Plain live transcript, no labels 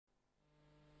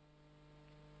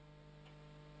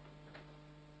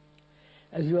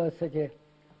as you are such a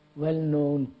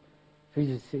well-known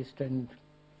physicist and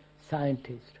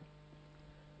scientist,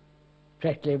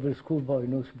 practically every schoolboy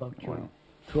knows about you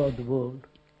throughout the world.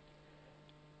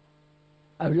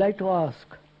 I would like to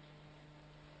ask,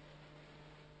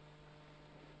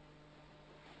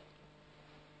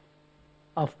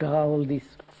 after all these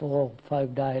 4 or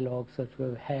 5 dialogues that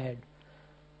we've had,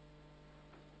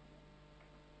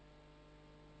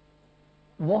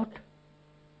 what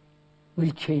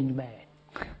will change man?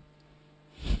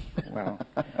 Well,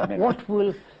 I mean, what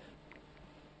will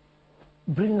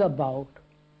bring about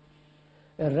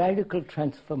a radical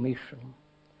transformation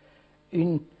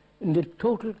in the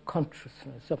total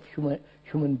consciousness of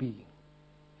human being?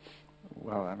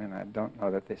 well, I mean, I don't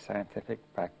know that the scientific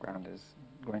background is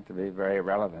going to be very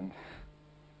relevant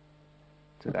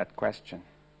to that question.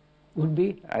 Would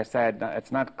be? I said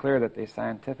it's not clear that the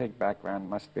scientific background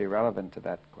must be relevant to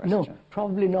that question. No,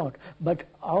 probably not. But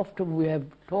after we have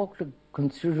talked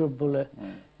considerable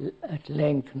at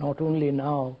length, not only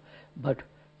now, but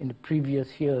in the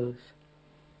previous years,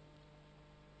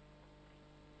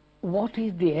 what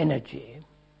is the energy?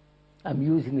 I'm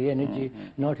using the energy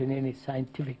not in any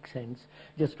scientific sense,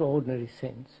 just ordinary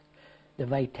sense. The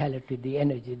vitality, the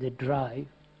energy, the drive,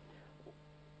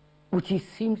 which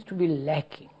seems to be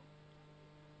lacking.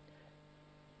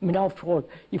 I mean, after all,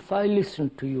 if I listen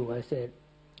to you as a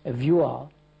viewer,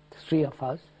 the 3 of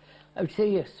us, I would say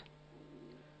yes.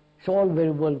 It's all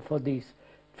very well for these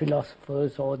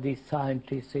philosophers or these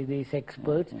scientists or these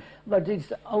experts, but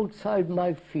it's outside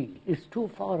my field. It's too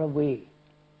far away.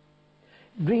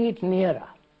 Bring it nearer.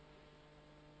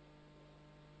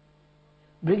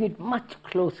 Bring it much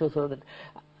closer so that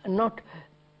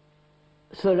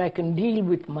I can deal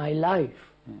with my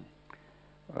life.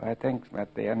 Well, I think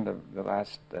at the end of the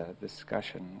last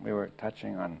discussion, we were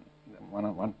touching on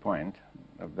one point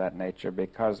of that nature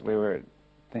because we were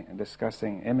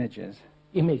discussing images.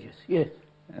 Images, yes.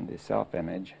 And the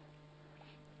self-image,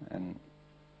 and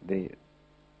the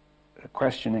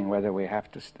questioning whether we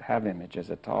have to have images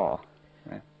at all.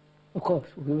 Right? Of course,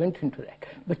 we went into that.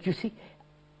 But you see,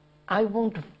 I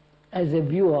want, as a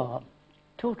viewer,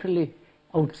 totally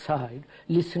outside,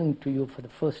 listening to you for the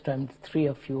first time, the 3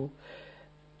 of you,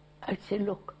 I'd say,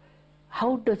 look,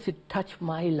 how does it touch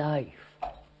my life?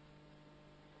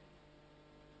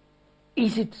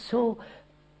 Is it so,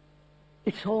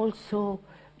 it's all so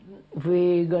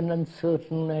vague and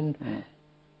uncertain and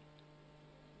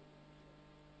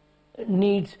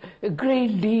needs a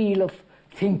great deal of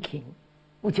thinking,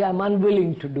 which I'm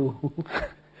unwilling to do.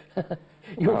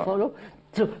 You follow?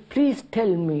 So please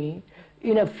tell me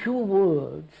in a few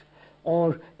words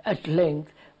or at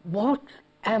length, what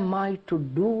am I to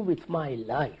do with my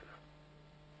life?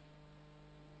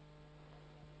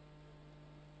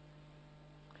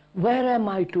 Where am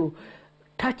I to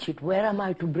touch it? Where am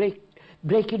I to break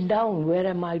it down? Where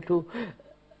am I to,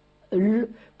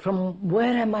 from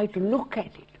where am I to look at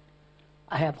it?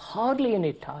 I have hardly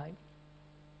any time.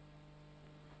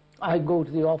 I go to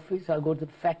the office, I go to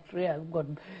the factory, I've got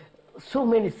so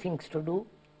many things to do.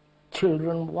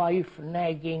 Children, wife,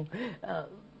 nagging,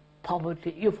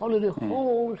 poverty. You follow the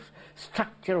whole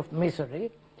structure of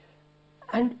misery.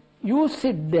 And you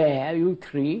sit there, you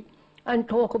 3, and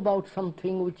talk about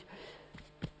something which,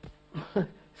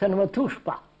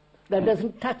 Sanamatushpa, that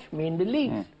doesn't touch me in the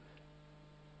least.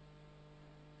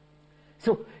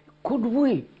 So could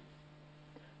we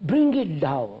bring it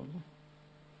down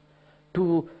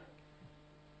to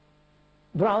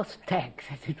brass tacks,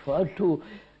 as it were, to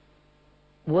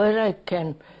where I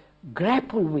can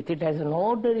grapple with it as an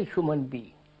ordinary human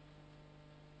being?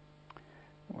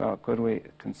 Well, could we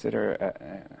consider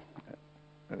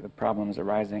the problems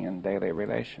arising in daily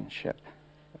relationship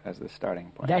as the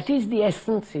starting point? That is the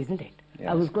essence, isn't it? Yes.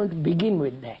 I was going to begin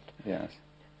with that. Yes.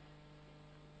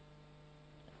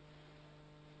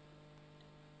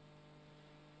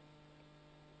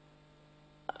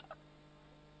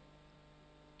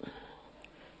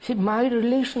 See, my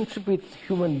relationship with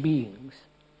human beings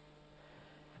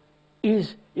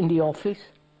is in the office,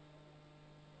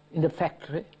 in the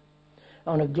factory,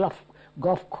 on a golf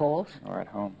course. Or at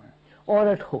home. Or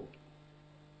at home.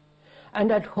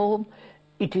 And at home,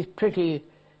 it is pretty,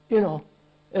 a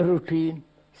routine,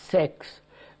 sex,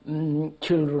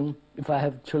 children, if I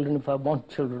have children, if I want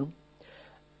children,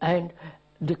 and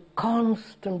the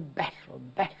constant battle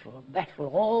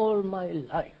all my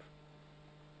life.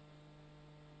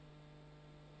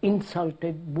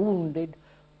 Insulted, wounded,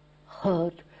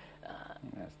 hurt,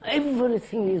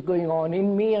 everything is going on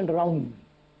in me and around me.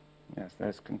 Yes,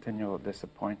 there's continual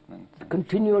disappointment.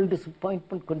 Continual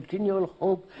disappointment, continual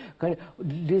hope,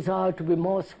 desire to be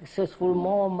more successful,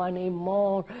 more money,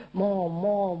 more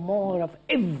of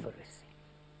everything.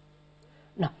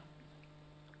 Now,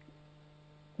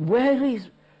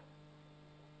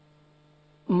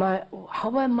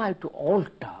 how am I to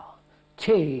alter,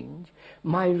 change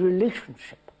my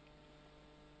relationship?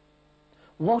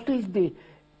 What is the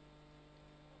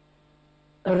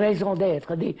raison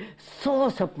d'être, the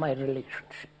source of my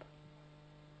relationship?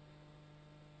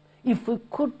 If we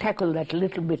could tackle that a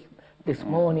little bit this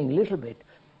morning,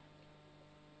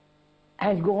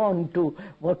 and go on to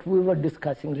what we were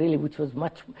discussing really, which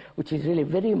is really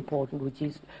very important, which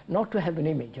is not to have an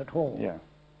image at home. Yeah.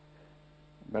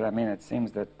 But I mean, it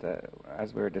seems that,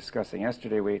 as we were discussing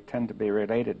yesterday, we tend to be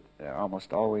related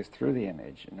almost always through the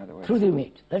image, in other words. Through the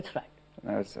image, that's right.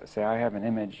 Say, I have an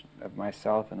image of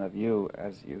myself and of you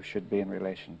as you should be in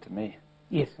relation to me.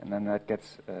 Yes. And then that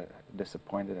gets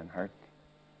disappointed and hurt,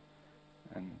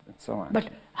 and so on. But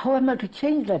how am I to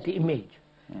change that image?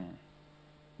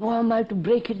 How am I to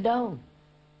break it down?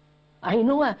 I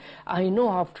know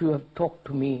after you have talked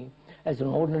to me as an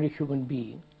ordinary human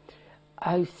being,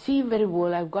 I see very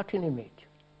well I've got an image.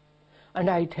 And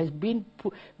it has been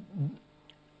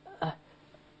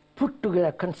put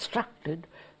together, constructed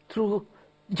through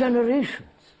generations.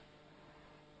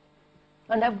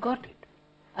 And I've got it.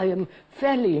 I am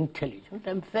fairly intelligent,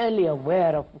 I'm fairly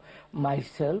aware of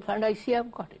myself, and I see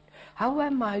I've got it. How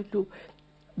am I to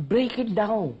break it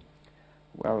down?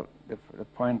 Well, the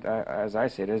point, as I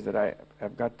see it, is that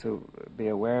I've got to be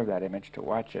aware of that image, to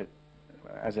watch it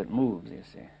as it moves, you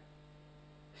see.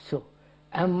 So,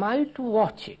 am I to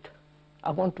watch it?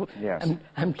 I want to. Yes.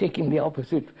 I'm taking the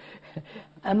opposite.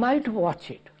 Am I to watch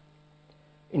it?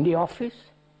 In the office?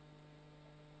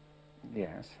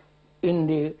 Yes. In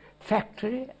the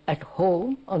factory, at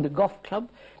home, on the golf club?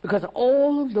 Because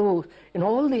in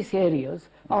all these areas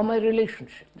are my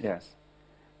relationships. Yes.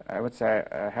 I would say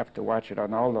I have to watch it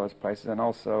on all those places, and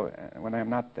also when I'm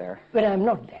not there. When I'm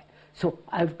not there. So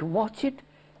I have to watch it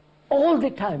all the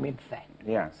time, in fact.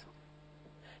 Yes.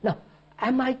 Now,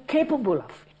 am I capable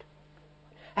of it?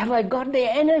 Have I got the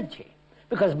energy?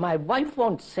 Because my wife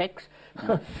wants sex,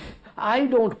 I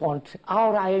don't want,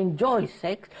 or I enjoy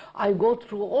sex, I go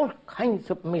through all kinds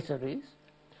of miseries,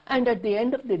 and at the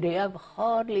end of the day,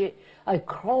 I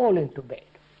crawl into bed.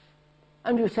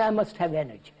 And you say, I must have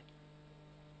energy.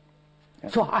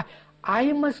 Yes. So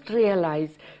I must realize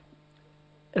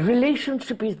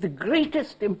relationship is the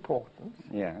greatest importance.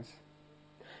 Yes.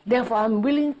 Therefore, I'm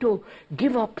willing to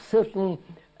give up certain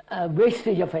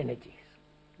wastage of energies.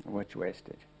 Which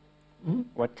wastage?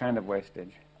 What kind of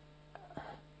wastage?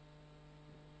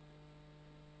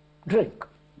 Drink.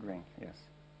 Drink, yes.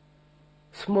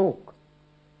 Smoke.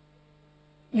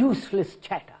 Useless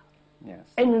chatter. Yes.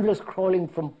 Endless crawling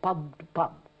from pub to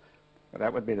pub. Well,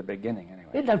 that would be the beginning,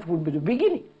 anyway. That would be the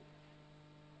beginning.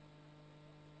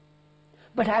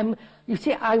 But you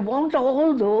see, I want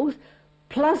all those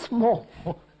plus more.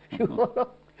 Well,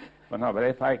 no, but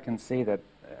if I can see that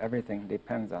everything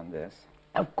depends on this,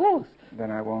 of course,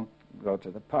 then I won't go to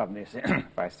the pub, you see,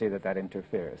 if I see that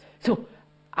interferes. So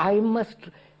I must,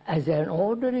 as an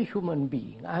ordinary human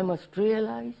being, I must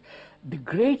realize the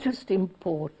greatest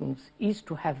importance is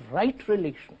to have right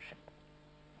relationship.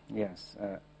 Yes,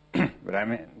 but I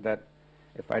mean that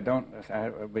if I don't,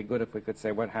 it would be good if we could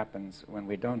say what happens when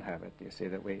we don't have it. You see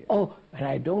that we... Oh, when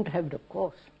I don't have it, of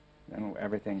course. Then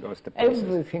everything goes to pieces.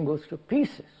 Everything goes to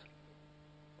pieces.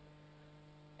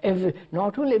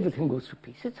 Not only everything goes to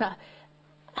pieces,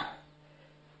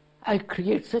 I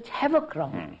create such havoc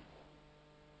around me.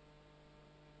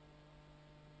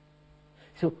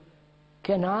 So,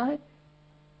 can I,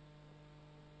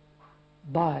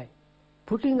 by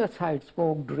putting aside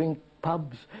smoke, drink,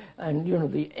 pubs, and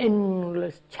the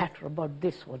endless chatter about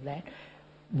this or that,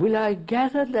 will I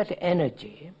gather that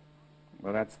energy?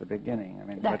 Well, that's the beginning. I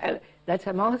mean, that's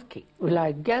I'm asking. Will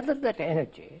I gather that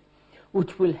energy,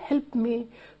 which will help me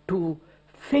to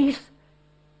face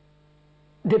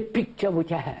the picture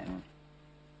which I have,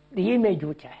 the image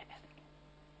which I have?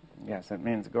 Yes, it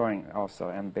means going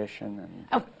also ambition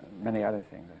and many other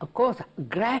things. Of course,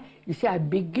 you see, I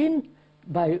begin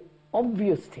by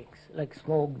obvious things like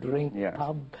smoke, drink,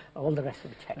 pub, all the rest of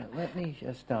the chatter. Let me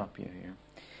just stop you here.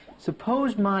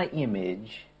 Suppose my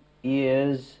image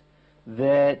is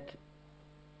that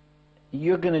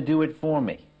you're going to do it for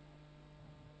me.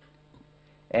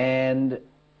 And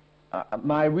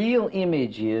my real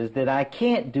image is that I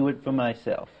can't do it for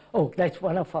myself. Oh, that's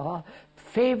one of our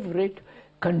favorite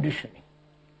conditioning.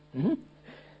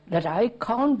 that I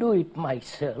can't do it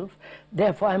myself,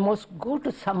 therefore I must go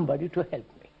to somebody to help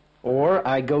me. Or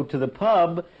I go to the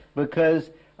pub because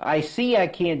I see I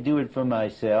can't do it for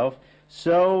myself,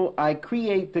 so I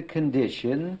create the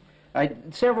condition.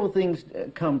 Several things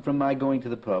come from my going to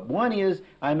the pub. One is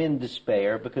I'm in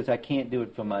despair because I can't do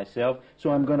it for myself, so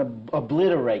I'm going to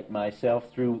obliterate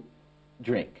myself through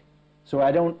drink. So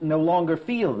I don't no longer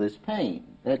feel this pain.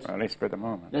 That's, at least for the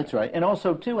moment. That's right. And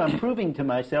also, too, I'm proving to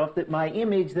myself that my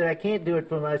image that I can't do it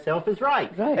for myself is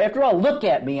right. Right. After all, look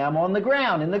at me. I'm on the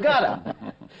ground in the gutter.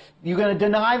 You going to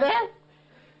deny that?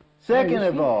 Second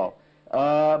of all,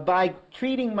 by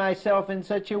treating myself in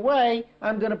such a way,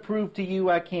 I'm going to prove to you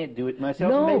I can't do it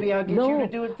myself. No, Maybe I'll get you to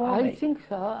do it for me. I think,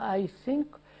 sir, I think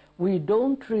we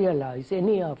don't realize,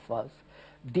 any of us,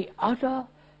 the utter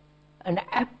and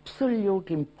absolute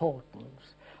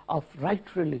importance of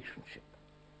right relationship.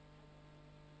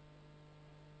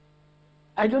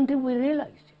 I don't think we realize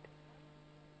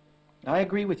it. I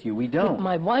agree with you. We don't. With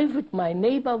my wife, with my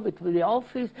neighbor, with the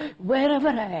office, wherever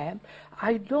I am,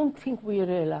 I don't think we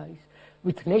realize,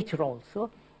 with nature also,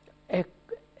 a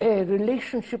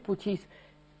relationship which is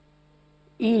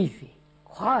easy,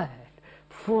 quiet,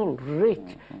 full,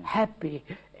 rich, happy,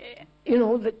 you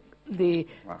know, the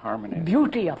harmony.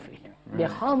 Beauty of it, the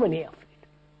harmony of it.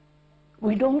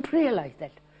 We don't realize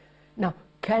that. Now,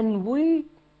 can we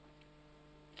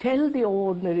tell the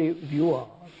ordinary viewer,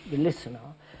 the listener,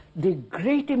 the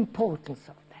great importance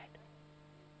of that?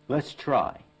 Let's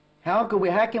try. How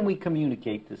can we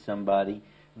communicate to somebody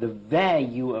the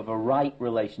value of a right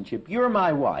relationship? You're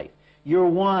my wife. You're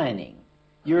whining.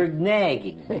 You're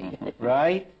nagging me,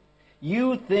 right?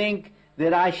 You think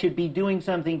that I should be doing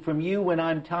something from you when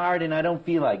I'm tired and I don't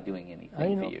feel like doing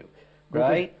anything for you,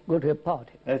 right? Go to a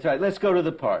party. That's right. Let's go to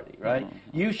the party, right?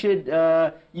 You should,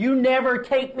 you never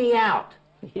take me out.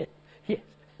 Yes. Yes.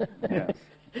 Yes.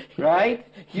 Right?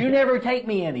 You never take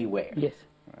me anywhere. Yes.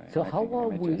 Right. So how are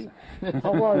we?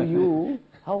 How are you?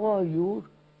 How are you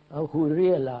who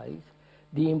realize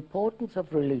the importance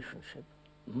of relationship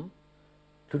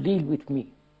to deal with me?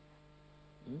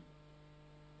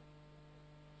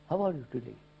 How are you to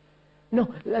deal?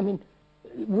 No, I mean,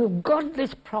 we've got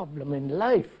this problem in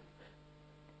life.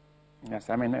 Yes,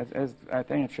 I mean, I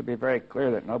think it should be very clear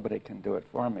that nobody can do it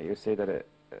for me. You see that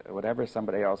whatever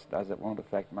somebody else does, it won't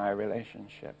affect my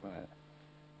relationship.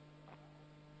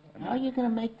 How are you going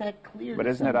to make that clear? But to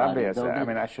isn't it somebody, obvious? though, I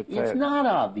mean, I should say it's not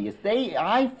obvious.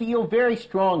 I feel very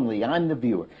strongly. I'm the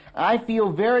viewer. I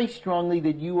feel very strongly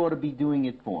that you ought to be doing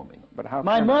it for me. But how?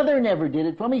 My mother never did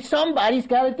it for me. Somebody's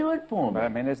got to do it for me. But I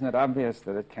mean, isn't it obvious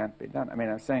that it can't be done? I mean,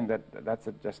 I'm saying that that's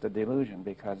just a delusion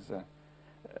because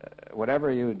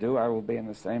whatever you do, I will be in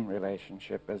the same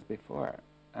relationship as before.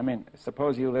 I mean,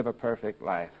 suppose you live a perfect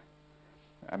life.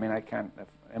 I mean, I can't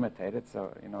imitate it,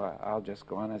 so, you know, I'll just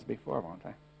go on as before, won't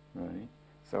I? Right.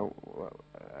 So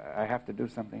I have to do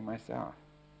something myself.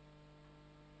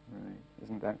 Right.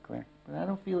 Isn't that clear? But I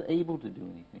don't feel able to do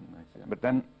anything myself.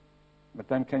 But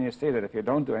then can you see that if you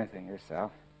don't do anything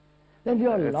yourself, Then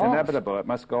you're it's lost. inevitable. It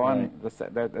must go on.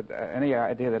 Any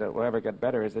idea that it will ever get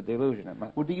better is a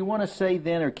delusion. Well, do you want to say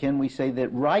then, or can we say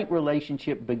that right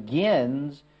relationship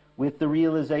begins with the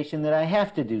realization that I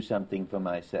have to do something for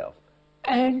myself?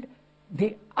 And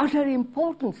the utter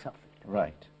importance of it.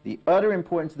 Right. The utter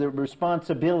importance, the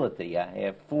responsibility I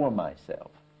have for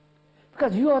myself.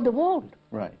 Because you are the world.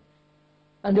 Right.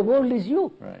 And the world is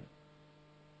you. Right.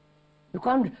 You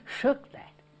can't shirk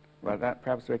that. Well,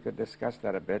 perhaps we could discuss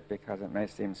that a bit because it may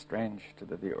seem strange to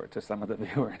the viewer, to some of the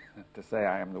viewers, to say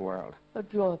I am the world. But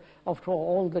after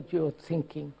all that you're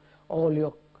thinking,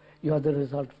 you're the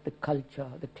result of the culture,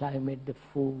 the climate, the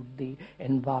food, the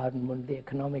environment, the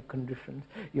economic conditions,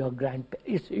 you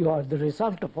are the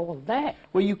result of all that.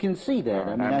 Well, you can see that.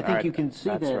 I mean, I think you can see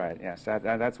that. That's right, yes.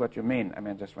 That's what you mean. I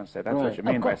mean, I just want to say, that's Right. what you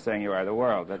mean by saying you are the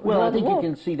world. Well, I think you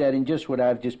can see that in just what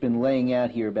I've just been laying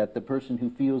out here about the person who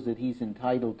feels that he's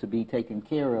entitled to be taken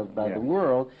care of by the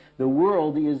world. The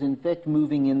world is, in fact,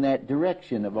 moving in that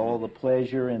direction of all the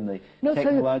pleasure and the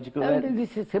technological... So,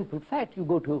 this is a simple fact. You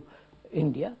go to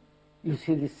India, you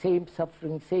see the same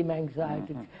suffering, same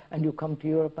anxiety, and you come to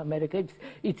Europe, America.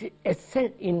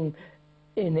 In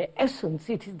essence,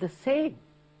 it is the same.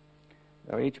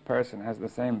 So each person has the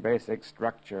same basic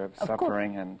structure of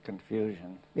suffering and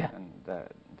confusion and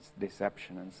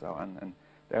deception and so on. And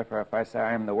therefore, if I say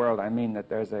I am the world, I mean that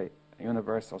there's a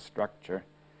universal structure,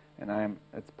 and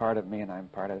it's part of me, and I'm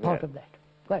part of it. Part of that,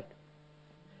 right.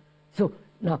 So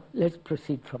now let's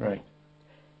proceed from there.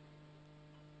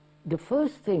 The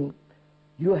first thing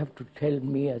you have to tell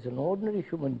me as an ordinary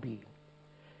human being,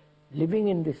 living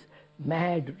in this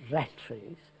mad rat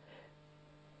race,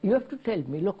 you have to tell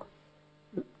me, look,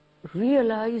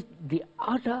 realize the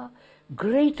other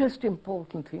greatest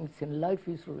important things in life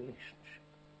is relationship.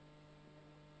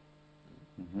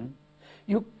 Mm-hmm.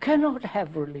 You cannot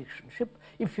have relationship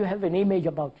if you have an image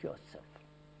about yourself.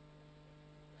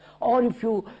 Or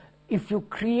if you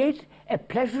create a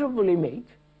pleasurable image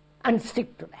and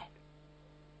stick to that.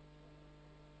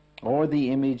 Or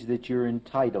the image that you're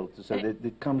entitled to, so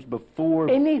that comes before...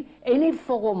 Any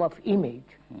form of image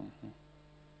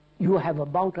you have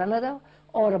about another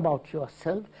or about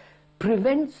yourself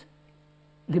prevents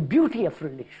the beauty of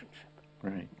relationship.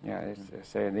 Right. Yeah, it's,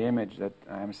 say the image that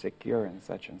I'm secure in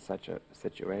such and such a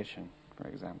situation, for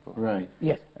example. Right.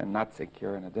 Yes. And not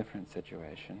secure in a different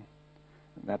situation.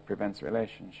 That prevents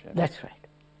relationship. That's right.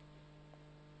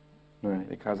 Right.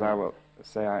 Because I will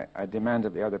say I demand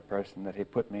of the other person that he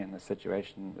put me in the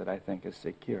situation that I think is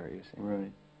secure, you see.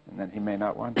 Right. And then he may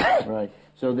not want that. Right.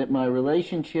 So that my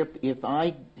relationship, if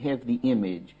I have the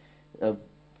image of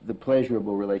the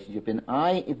pleasurable relationship, and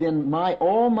then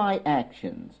all my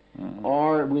actions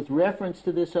are with reference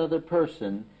to this other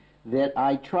person, that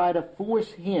I try to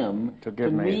force him to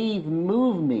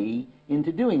move me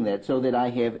into doing that, so that I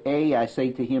have I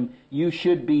say to him, you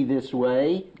should be this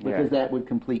way, because that would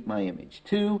complete my image.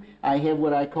 2, I have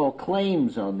what I call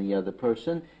claims on the other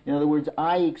person. In other words,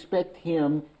 I expect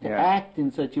him to act in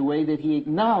such a way that he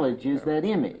acknowledges that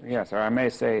image. Yes, or I may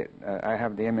say, I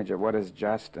have the image of what is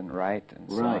just and right, and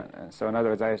so on. And so in other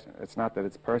words, it's not that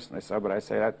it's personally so, but I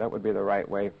say that would be the right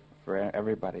way for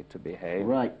everybody to behave.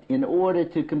 Right, in order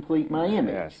to complete my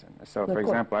image. Yes. So, for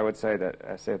example, I would say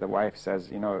that, say the wife says,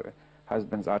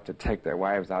 husbands ought to take their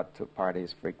wives out to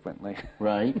parties frequently.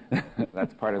 Right.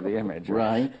 That's part of the image.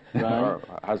 Right, right. Or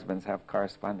husbands have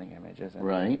corresponding images.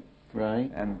 Right,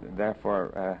 right. And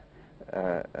therefore,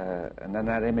 and then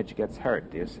that image gets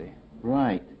hurt, do you see?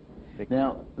 Right.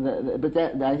 Now,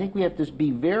 I think we have to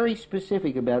be very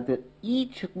specific about that.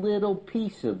 Each little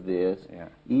piece of this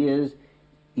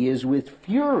is with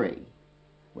fury.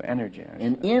 Energy.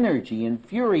 And energy and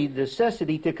fury,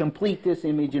 necessity to complete this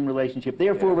image in relationship.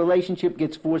 Therefore, relationship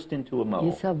gets forced into a mold.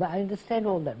 Yes, sir, I understand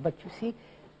all that. But you see,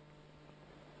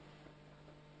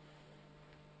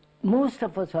 most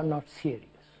of us are not serious.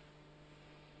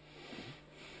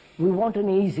 We want an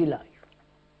easy life.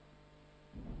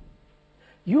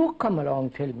 You come along,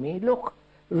 tell me, look,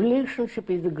 relationship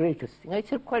is the greatest thing. I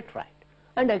said, quite right.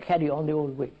 And I carry on the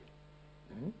old way.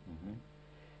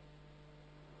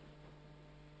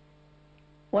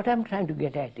 What I'm trying to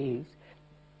get at is,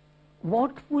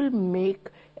 what will make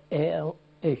a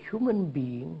human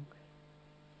being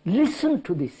listen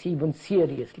to this even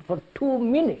seriously for 2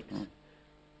 minutes?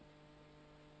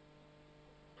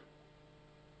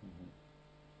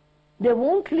 They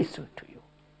won't listen to you.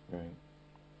 Right.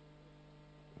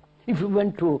 If you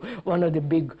went to one of the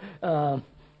big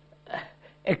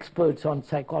experts on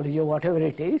psychology or whatever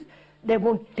it is, they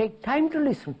won't take time to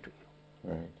listen to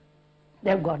you. Right.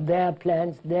 They've got their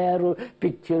plans, their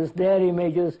pictures, their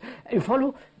images. You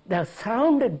follow? They're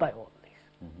surrounded by all this.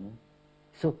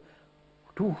 So,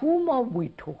 to whom are we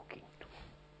talking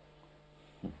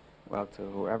to? Well, to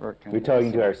whoever can... We're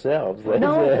talking to ourselves.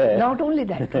 No, not only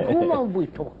that. To whom are we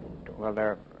talking to?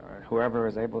 Well, whoever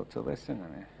is able to listen.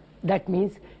 I mean. That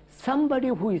means somebody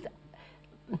who is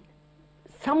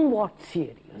somewhat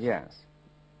serious. Yes.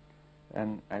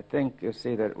 And I think you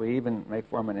see that we even may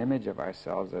form an image of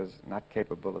ourselves as not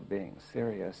capable of being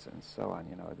serious and so on,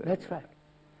 That's right.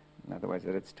 In other words,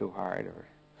 that it's too hard or...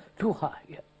 Too hard,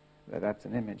 yeah. That's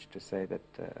an image to say that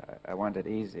I want it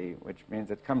easy, which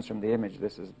means it comes from the image,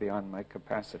 this is beyond my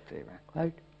capacity.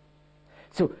 Right.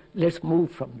 So let's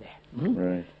move from there.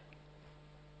 Right.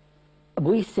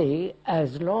 We say,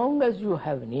 as long as you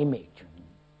have an image,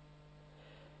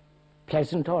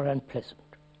 pleasant or unpleasant,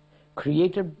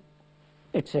 created,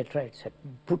 etc., etc.,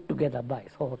 put together by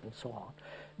thought and so on,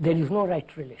 there is no right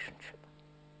relationship.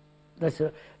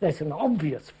 That's an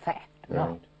obvious fact.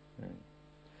 Now. Right.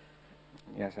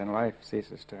 Yes, and life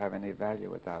ceases to have any value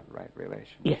without right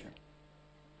relationship. Yes.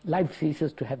 Life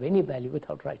ceases to have any value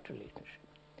without right relationship.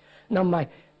 Now,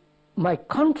 my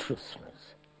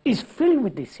consciousness is filled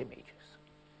with these images.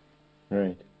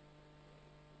 Right.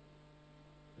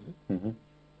 Mm-hmm.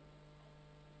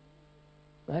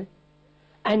 Right?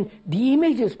 And the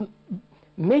images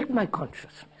make my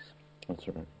consciousness. That's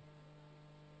right.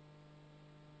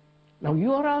 Now,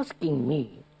 you are asking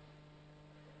me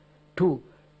to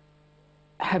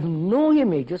have no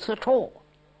images at all.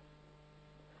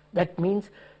 That means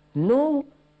no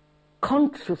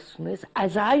consciousness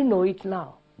as I know it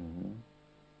now.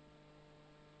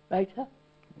 Right, sir?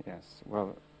 Yes,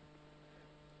 well,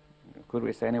 could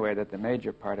we say anyway that the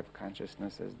major part of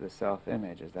consciousness is the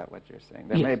self-image? Is that what you're saying?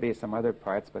 There Yes. may be some other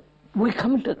parts, but We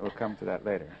come to we'll come to that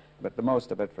later. But the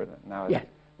most of it for now is Yes.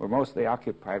 we're mostly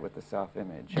occupied with the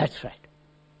self-image. That's right.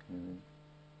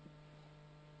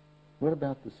 What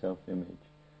about the self-image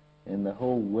and the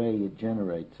whole way it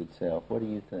generates itself? What do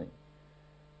you think?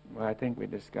 Well, I think we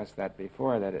discussed that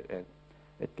before, that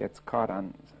it gets caught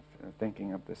on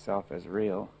thinking of the self as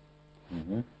real.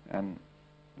 And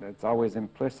it's always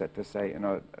implicit to say,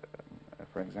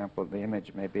 for example, the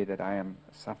image may be that I am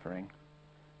suffering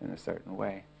in a certain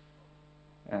way.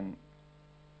 And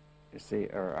you see,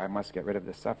 or I must get rid of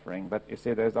the suffering. But you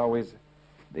see, there's always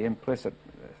the implicit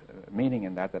meaning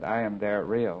in that I am there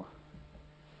real.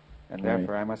 And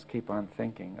therefore I must keep on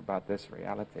thinking about this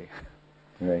reality.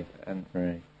 Right. And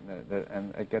Right.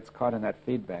 and it gets caught in that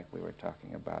feedback we were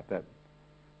talking about, that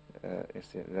you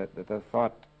see, that the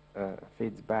thought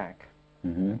feeds back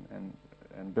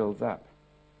and builds up.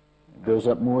 Builds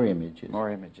up more images. More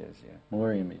images, yeah.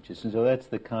 More images. And so that's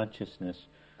the consciousness.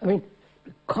 I mean,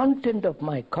 the content of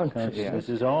my consciousness Consciousness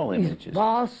is all images. is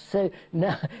vast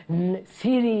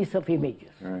series of images,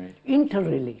 Right.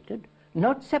 interrelated,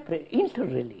 not separate,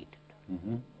 interrelated.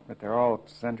 But they're all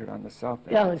centered on the self.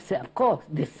 Yeah, of course,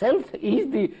 the self is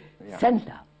the Yeah.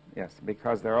 center. Yes,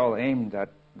 because they're all aimed at,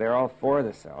 they're all for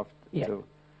the self, Yeah.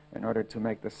 in order to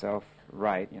make the self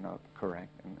right, correct.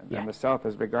 And Yeah. the self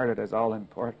is regarded as all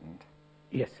important.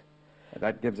 Yes.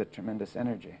 That gives it tremendous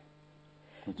energy.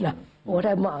 Now, what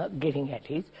I'm getting at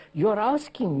is, you're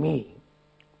asking me,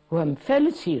 who am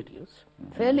fairly serious,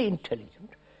 fairly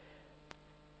intelligent,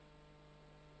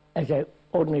 as an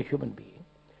ordinary human being,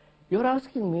 you're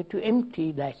asking me to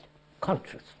empty that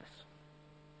consciousness.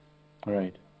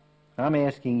 Right. I'm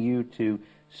asking you to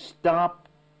stop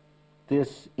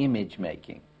this image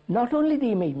making. Not only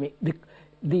the image,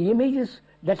 the images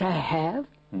that I have,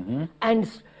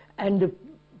 and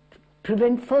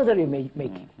prevent further image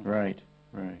making. Right.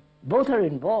 Right. Both are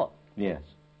involved. Yes.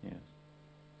 Yes.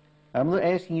 I'm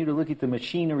asking you to look at the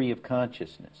machinery of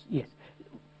consciousness. Yes.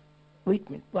 Wait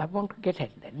a minute. I want to get at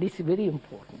that. This is very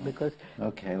important because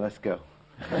Okay, let's go.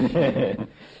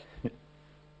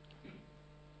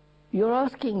 you're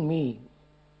asking me,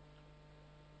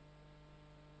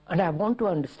 and I want to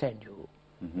understand you,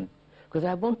 because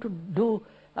I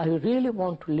really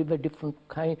want to live a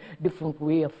different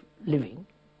way of living,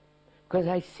 because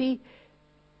I see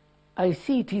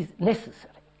it is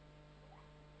necessary.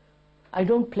 I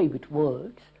don't play with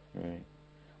words. Right.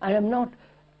 I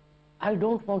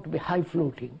don't want to be high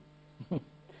floating.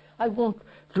 I want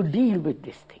to deal with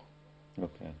this thing.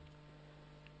 Okay.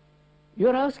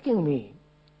 You're asking me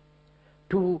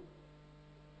to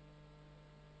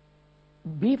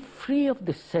be free of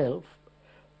the self,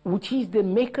 which is the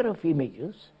maker of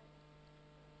images,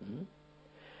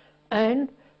 and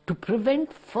to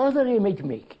prevent further image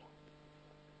making.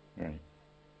 Right.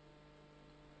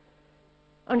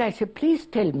 And I say, please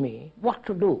tell me what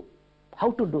to do,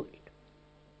 how to do it.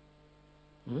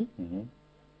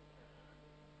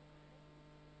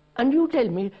 And you tell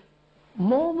me,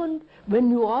 moment when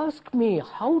you ask me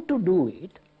how to do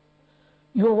it,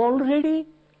 you're already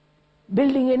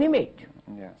building an image,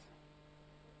 Yes.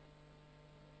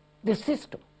 the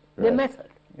system, the Right. method.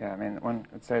 Yeah, I mean, one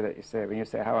could say that when you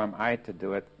say, how am I to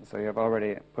do it, so you've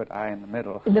already put I in the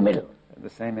middle. In the middle. The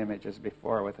same image as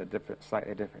before with a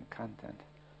slightly different content.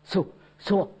 So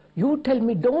you tell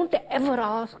me, don't ever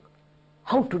ask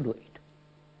how to do it.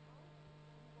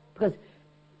 Because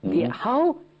the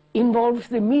how involves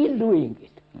the me doing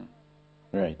it.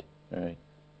 Right. Right.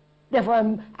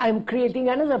 Therefore, I'm creating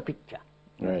another picture.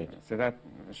 Right. So that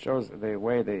shows the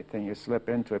way the thing you slip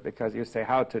into it, because you say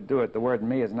how to do it. The word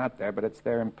me is not there, but it's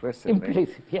there implicitly.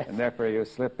 Implicit, yes. And therefore you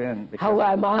slip in. How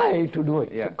am I to do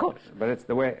it? Yeah, Of course. but it's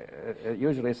the way it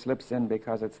usually slips in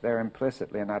because it's there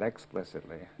implicitly and not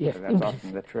explicitly. Yes, So that's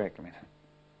often the trick. I mean,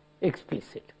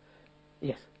 Explicit.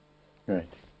 Yes. Right.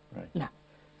 Right. Now,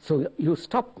 so you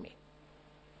stop me.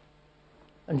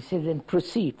 And you say, then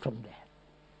proceed from there.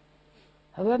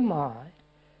 How am I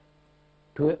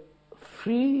to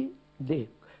free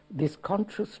this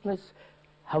consciousness,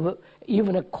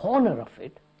 even a corner of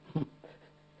it,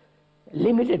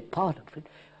 limited part of it,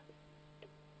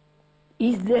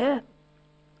 is there,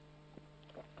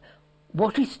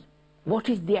 what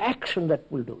is the action that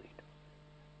will do it?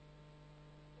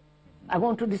 I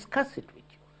want to discuss it with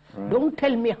you. Right. Don't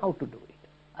tell me how to do it.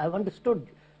 I've understood.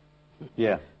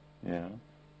 Yeah. Yeah.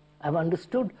 I've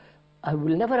understood. I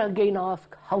will never again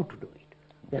ask how to do it.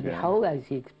 Then Okay. how, as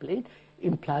he explained,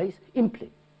 implies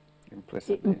implicit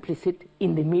implicitly.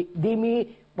 in the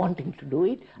me wanting to do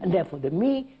it, and therefore the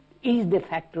me is the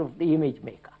factor of the image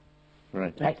maker.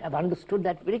 Right. Right? I've understood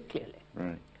that very clearly.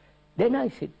 Right. Then I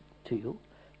said to you,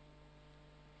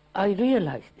 I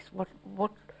realize this. What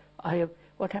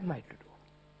am I to do?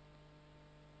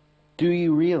 Do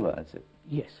you realize it?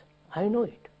 Yes, I know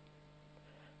it.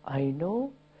 I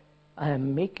know I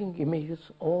am making images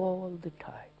all the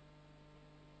time.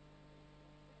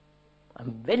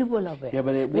 I'm very well aware. Yeah,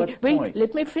 but at what point? Wait,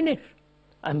 let me finish.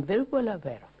 I'm very well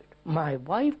aware of it. My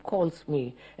wife calls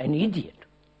me an idiot.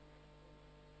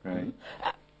 Right.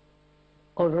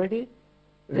 Already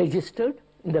registered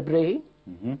in the brain.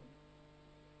 Mm-hmm.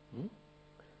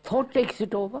 Thought takes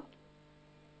it over.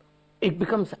 It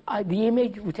becomes, the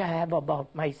image which I have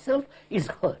about myself is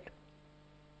hurt.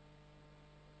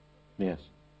 Yes.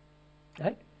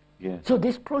 Right? Yes. So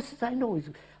this process I know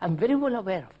I'm very well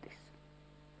aware of this.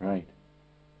 Right.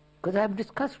 Because I have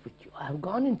discussed with you. I have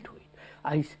gone into it.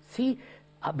 I see,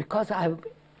 because I have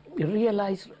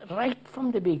realized right from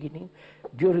the beginning,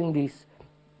 during these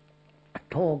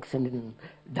talks and in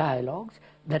dialogues,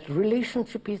 that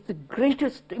relationship is the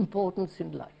greatest importance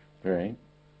in life. Right.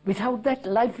 Without that,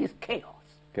 life is chaos.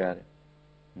 Got it.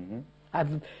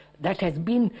 Mm-hmm. That has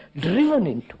been driven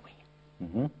into me.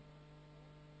 Mm-hmm.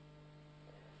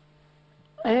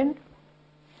 And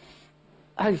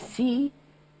I see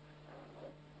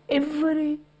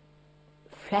every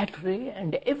flattery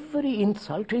and every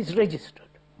insult is registered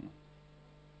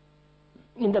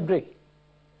in the brain.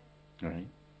 Right.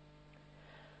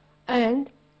 And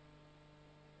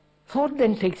thought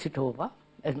then takes it over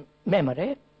as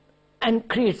memory and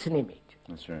creates an image.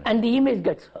 That's right. And the image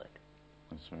gets hurt.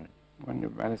 That's right. When you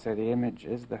rather say the image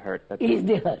is the hurt, but Is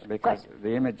the hurt. because Right.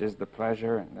 the image is the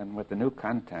pleasure, and then with the new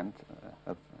content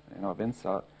of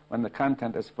insult, when the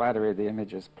content is flattery, the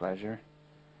image is pleasure,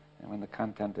 and when the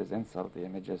content is insult, the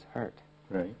image is hurt.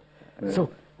 Right.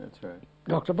 So, That's right.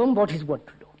 Dr. Baum, what is one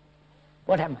to do?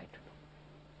 What am I to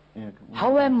do? Yeah.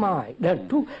 How am I? There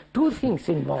are two things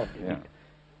involved in Yeah. it.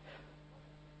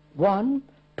 One,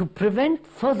 to prevent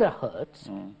further hurts,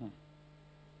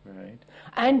 Right.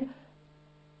 and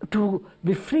to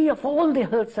be free of all the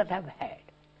hurts that I've had.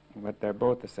 But they're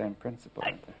both the same principle,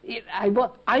 aren't they?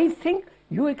 I think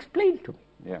you explained to me.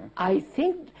 Yeah. I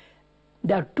think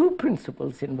there are two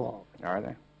principles involved. Are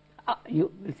they?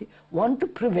 You see, one to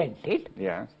prevent it,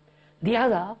 Yes. the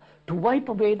other to wipe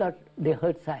away the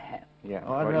hurts I have. Yeah.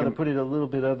 Oh, I'd Or rather you- put it a little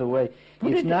bit other way.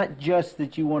 Put It's it- not just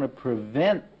that you want to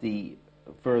prevent the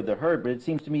further hurt, but it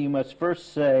seems to me you must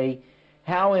first say,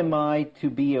 how am I to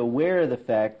be aware of the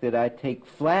fact that I take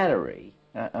flattery?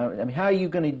 I mean, how are you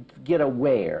going to get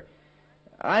aware?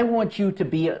 I want you to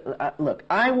be, look,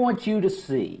 I want you to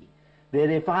see that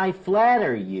if I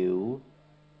flatter you,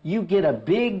 you get a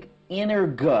big inner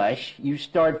gush, you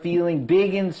start feeling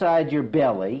big inside your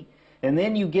belly, and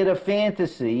then you get a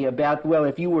fantasy about, well,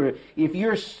 if you're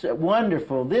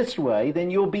wonderful this way, then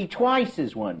you'll be twice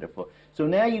as wonderful. So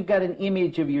now you've got an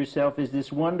image of yourself as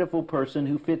this wonderful person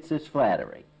who fits this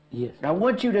flattery. Yes. I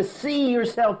want you to see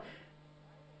yourself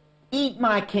eat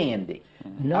my candy.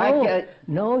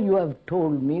 No, you have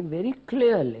told me very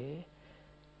clearly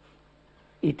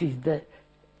it is the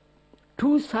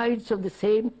two sides of the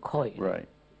same coin. Right.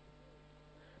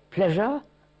 Pleasure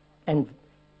and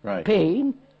Right.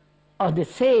 pain are the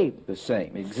same. The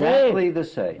same. Exactly Same. the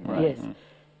same. Right. Yes.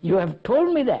 You have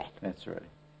told me that. That's right.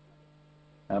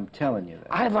 I'm telling you that.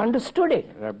 I have understood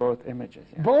it. They're both images.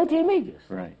 Yeah. Both images.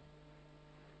 Right.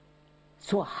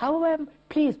 So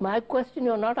please, my question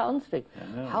you're not answering.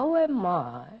 I know. How am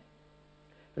I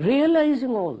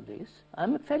realizing all this?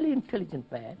 I'm a fairly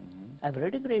intelligent man. I've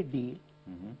read a great deal.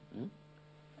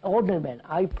 Ordinary man.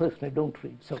 I personally don't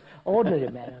read, so ordinary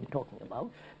man I'm talking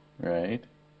about. Right.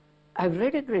 I've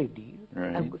read a great deal.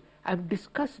 Right. I've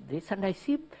discussed this, and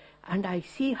I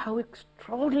see how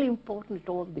extraordinarily important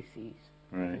all this is.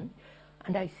 Right.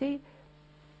 And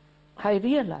I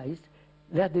realized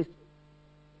that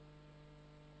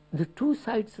the two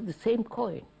sides of the same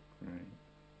coin.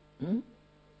 Right.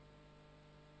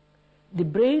 The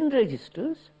brain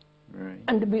registers, Right.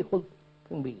 and the whole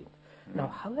thing begins. Now,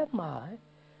 how am I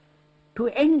to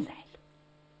end that?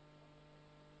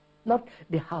 Not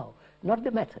the how, not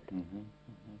the method.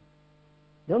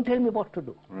 Don't tell me what to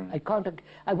do. Right.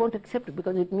 I won't accept it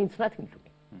because it means nothing to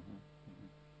me.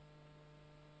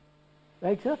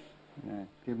 Right, sir? Yeah.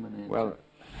 Give him an answer.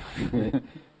 Well,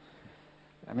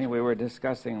 I mean, we were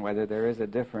discussing whether there is a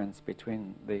difference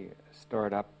between the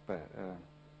stored up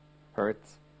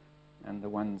hurts and the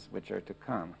ones which are to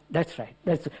come. That's right.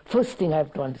 That's the first thing I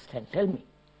have to understand. Tell me.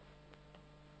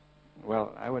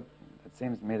 Well, it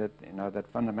seems to me that, that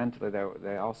fundamentally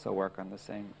they also work on the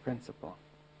same principle.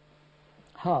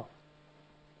 How?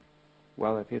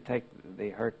 Well, if you take the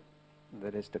hurt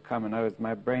that is to come. In other words,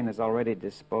 my brain is already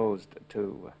disposed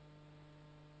to,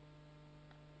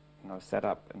 set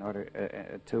up in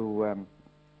order to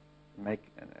make,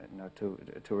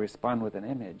 to respond with an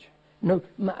image. No,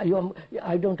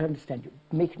 I don't understand you.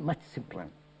 Make it much simpler.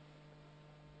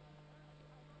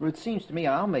 Well, it seems to me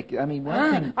I'll make it. I mean,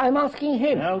 one thing... I'm asking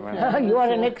him. Okay. You are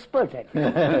an expert at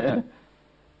it.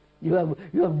 You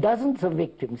have dozens of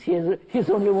victims. Here's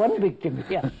only one victim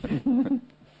here.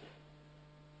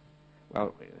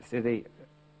 Well, see,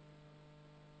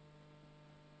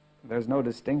 there's no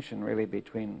distinction really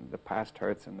between the past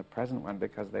hurts and the present one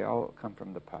because they all come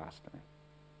from the past.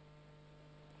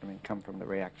 Come from the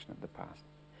reaction of the past.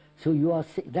 So you are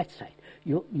saying, that's right.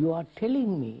 You are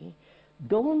telling me,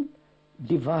 don't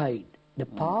divide the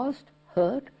past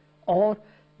hurt or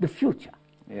the future.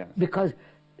 Yes. Because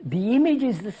the image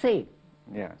is the same.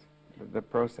 Yes. The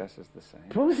process is the same.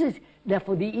 Process,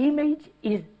 therefore the image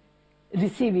is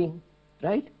receiving,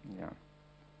 right? Yeah.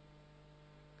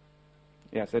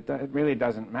 Yes, it really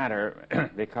doesn't matter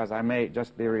because I may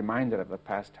just be reminded of the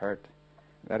past hurt.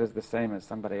 That is the same as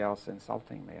somebody else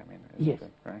insulting me. Yes.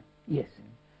 Right? Yes.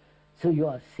 So you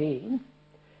are saying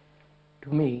to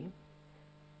me,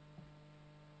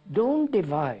 don't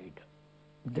divide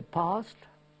the past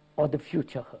or the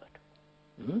future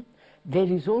hurt. There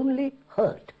is only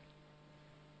hurt.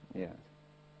 Yes.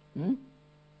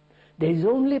 There is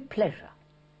only pleasure.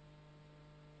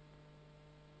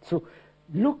 So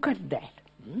look at that.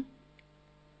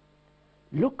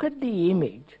 Look at the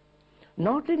image,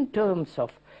 not in terms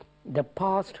of the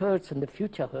past hurts and the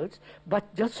future hurts,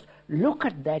 but just look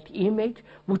at that image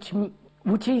which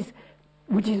is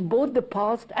both the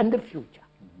past and the future.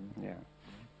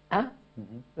 Yeah.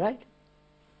 Right?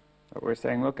 But we're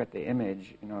saying look at the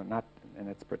image, not in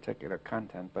its particular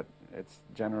content, but its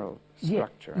general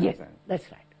structure. Yes,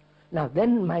 that's right. Now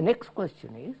then my next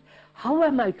question is, how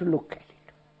am I to look at it?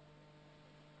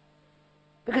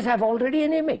 Because I have already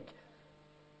an image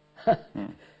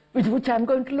with which I'm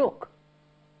going to look.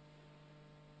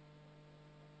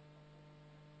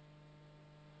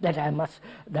 That I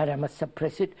must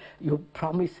suppress it. You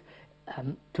promise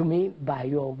to me by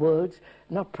your words,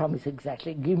 not promise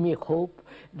exactly, give me hope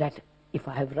that if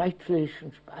I have right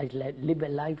relations, I'll live a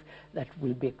life that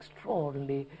will be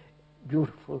extraordinarily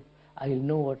beautiful. I'll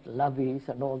know what love is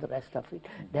and all the rest of it.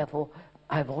 Therefore,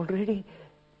 I'm already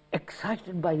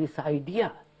excited by this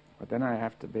idea. But then I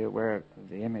have to be aware of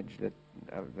the image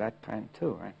of that kind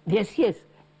too, right? Yes, yes.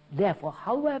 Therefore,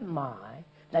 how am I,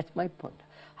 that's my point,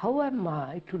 how am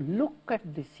I to look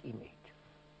at this image?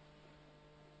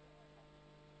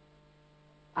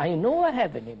 I know I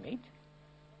have an image,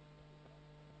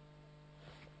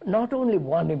 not only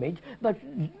one image, but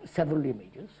several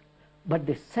images, but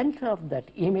the center of that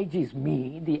image is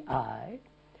me, the I.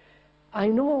 I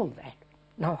know all that.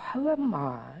 Now, how am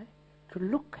I to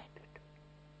look at it?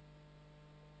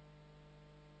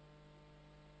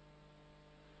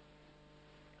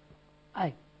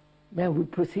 May we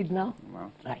proceed now?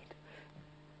 Well. Right.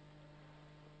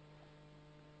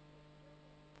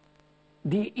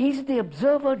 Is the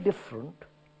observer different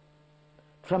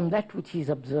from that which he is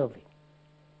observing?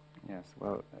 Yes,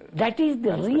 well... that is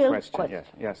the real question.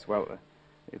 Yes, well,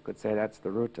 you could say that's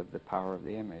the root of the power of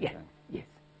the image. Yes, yes.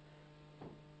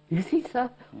 You see, sir,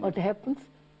 what happens?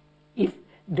 If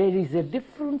there is a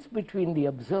difference between the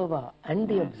observer and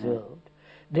the observed,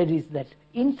 there is that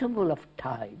interval of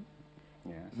time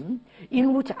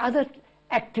in which other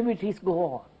activities go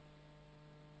on.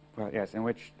 Well, yes, in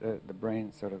which the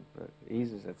brain sort of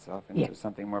eases itself into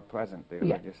something more pleasant,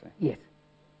 would you say? Yes.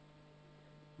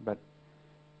 But,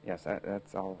 yes,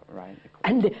 that's all right.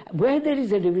 And where there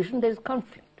is a division, there is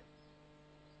conflict.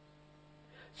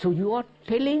 So you are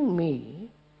telling me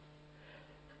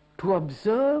to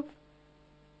observe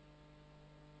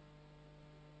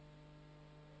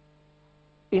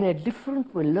in a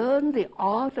different way, learn the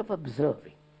art of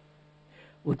observing,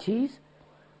 which is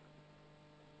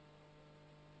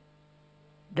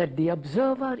that the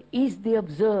observer is the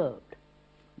observed.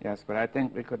 Yes, but I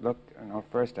think we could look,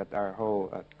 first at our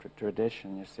whole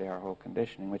tradition, you see, our whole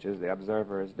conditioning, which is the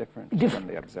observer is different from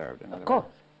the observed. Of course.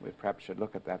 We perhaps should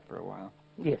look at that for a while.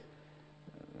 Yes.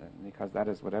 Because that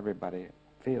is what everybody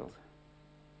feels.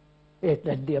 Yes,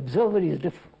 that the observer is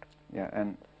different. Yeah,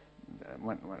 and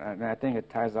I think it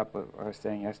ties up with what I was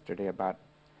saying yesterday about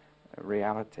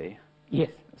reality.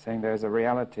 Yes. Saying there's a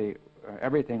reality,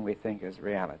 everything we think is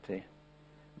reality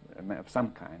of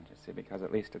some kind, you see, because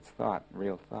at least it's thought,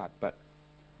 real thought. But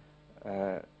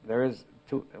there is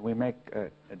we make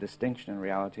a distinction in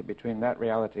reality between that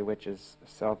reality which is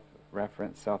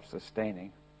self-referent,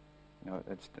 self-sustaining,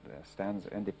 it stands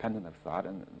independent of thought,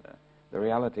 and The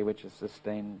reality which is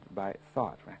sustained by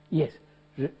thought, right? Yes,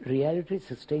 reality is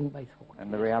sustained by thought.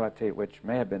 And the reality which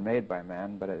may have been made by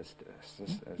man, but it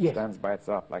Yes. stands by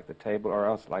itself, like the table, or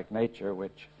else like nature,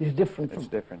 which It's different is from...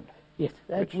 different. Yes,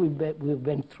 that we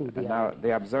went through the And now idea.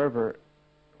 the observer,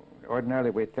 ordinarily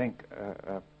we think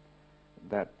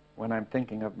that when I'm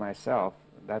thinking of myself,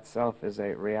 that self is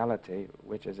a reality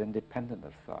which is independent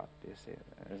of thought. Do you see it?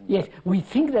 Isn't Yes, we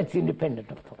think that's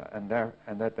independent of thought.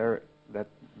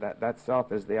 that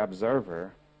self is the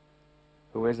observer,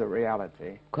 who is a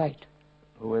reality, Quite.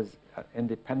 who is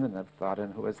independent of thought,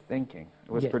 and who is thinking,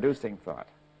 who is Yes. producing thought.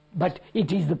 But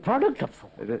it is the product of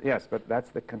thought. Yes, but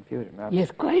that's the confusion.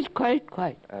 Yes, quite.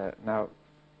 Now,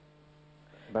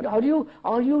 but Are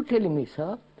you telling me,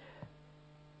 sir,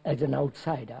 as an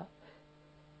outsider,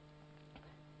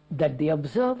 that the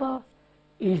observer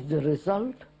is the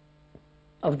result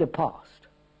of the past?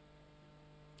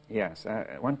 yes,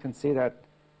 one can see that.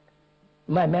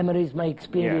 My memories, my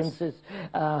experiences,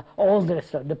 all the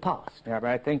rest of the past. Yeah, but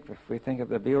I think if we think of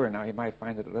the viewer now, he might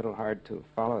find it a little hard to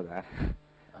follow that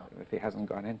if he hasn't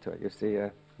gone into it. You see,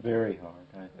 Very hard,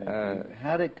 I think.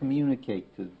 How to communicate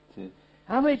to...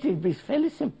 It is fairly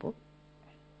simple.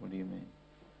 What do you mean?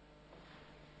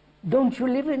 Don't you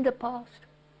live in the past?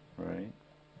 Right.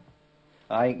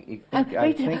 I think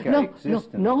I no, exist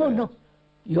in no, the no. past.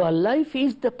 Your life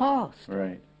is the past.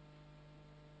 Right,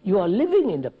 You are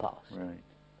living in the past, right.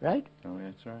 right? Oh,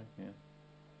 that's right, yeah.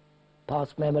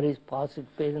 Past memories, past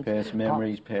experience. Past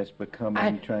memories, past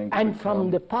becoming, trying to and become.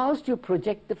 from the past you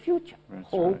project the future. That's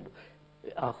Hope.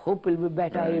 Hope will be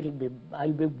better. Right.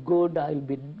 I'll be good. I'll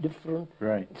be different.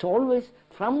 Right. It's always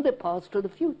from the past to the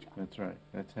future. That's right.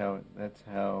 That's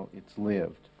how it's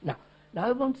lived. Now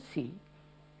I want to see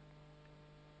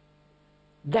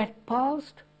that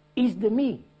past is the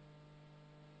me.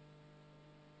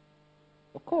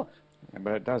 Of course.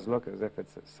 but it does look as if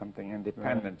it's something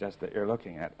independent, just that you're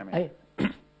looking at. I mean,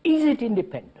 Is it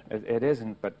independent? it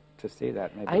isn't, but to see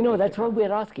that maybe. I know, that's what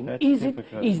we're asking. That's Is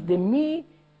difficult. the me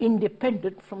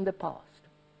independent from the past?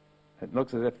 It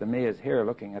looks as if the me is here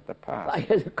looking at the past.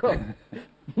 Yes, of course.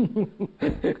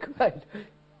 Quite.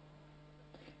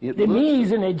 It The me looks-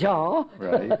 is in a jar.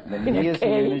 Right. The in me a is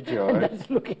cave, in a jar. And that's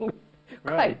looking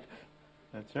Right. quite.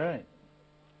 That's right.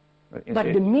 You But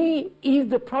see, the me is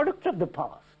the product of the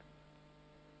past.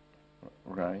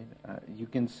 Right. You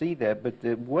can see that, but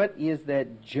what is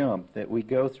that jump that we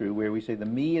go through where we say the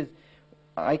me is,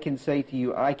 I can say to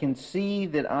you, I can see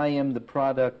that I am the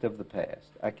product of the past.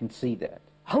 I can see that.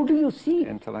 How do you see it?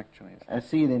 intellectually. I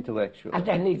see it intellectually. And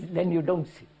then you don't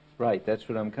see. Right, that's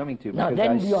what I'm coming to. Now because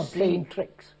then I you are see- playing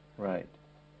tricks. Right.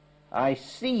 I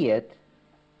see it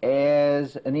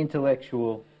as an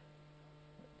intellectual.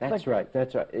 That's But- right,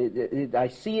 that's right. I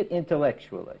see it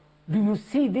intellectually. Do you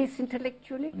see this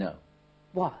intellectually? No.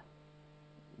 Why?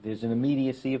 There's an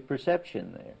immediacy of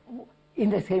perception there. In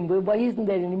the same way, why isn't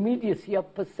there an immediacy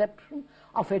of perception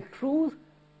of a truth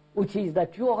which is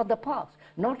that you are the past?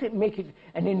 Not make it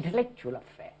an intellectual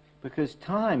affair. Because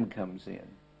time comes in.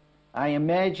 I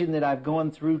imagine that I've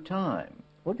gone through time.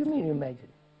 What do you mean imagine?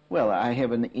 Well, I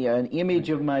have an image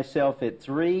of myself at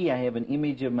 3, I have an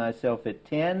image of myself at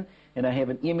 10, and I have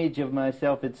an image of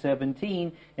myself at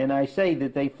 17, and I say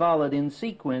that they followed in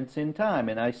sequence in time,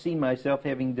 and I see myself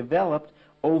having developed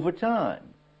over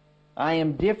time. I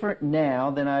am different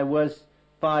now than I was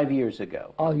 5 years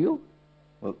ago. Are you?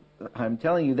 Well, I'm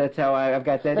telling you, that's how I've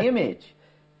got that image.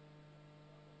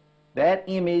 That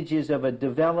image is of a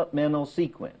developmental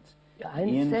sequence I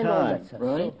in understand all time, that, sir.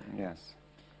 right? Yes.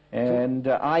 And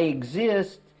I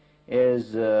exist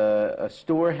as a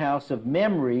storehouse of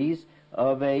memories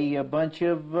of a bunch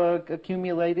of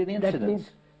accumulated incidents.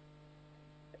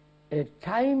 That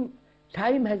means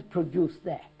time has produced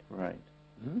that. Right.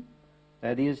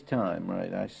 That is time,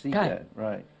 right? I see Time. that,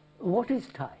 right. What is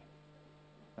time?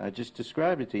 I just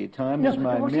described it to you. Time No, is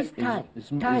my what is time? is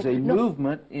Time, a no,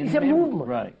 movement in it's a memory. movement.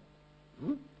 Right.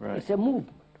 Right. It's a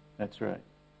movement, That's right.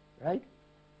 right?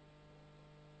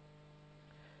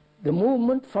 The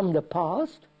movement from the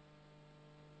past,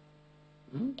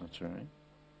 That's right.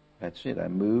 That's it. I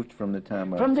moved from the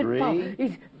time from of the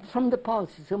 3. from the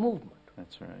past, it's a movement.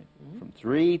 That's right. From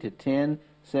 3 to 10,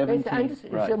 17. I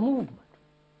understand, Right. it's a movement.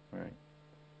 Right.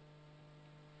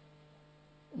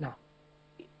 Now,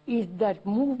 is that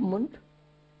movement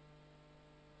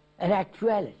an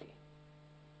actuality?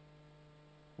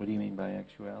 What do you mean by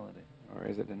actuality? Or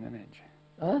is it an image?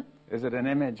 Huh? Is it an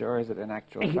image or is it an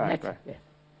actual fact? That's- Right? yes.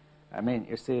 I mean,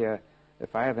 you see,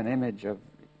 if I have an image of,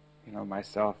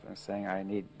 myself and saying I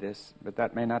need this, but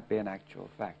that may not be an actual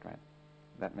fact,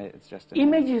 right? It's just an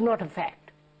Image is not a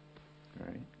fact.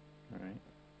 Right. Right.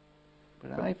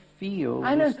 But I feel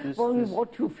I know, this, well, this.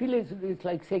 what you feel is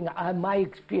like saying, my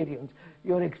experience.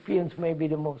 Your experience may be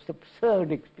the most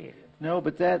absurd experience. No,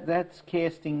 but that's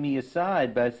casting me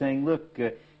aside by saying, look,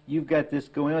 you've got this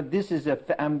going on. This is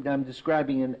I'm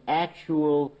describing an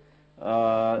actual.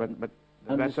 But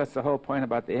that's the whole point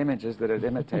about the image, is that it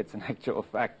imitates an actual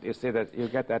fact. You see that you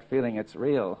get that feeling it's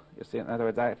real. You see, in other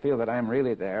words, I feel that I'm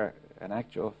really there, an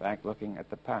actual fact, looking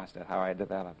at the past, at how I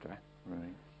developed, right?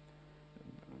 Right.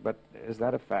 But is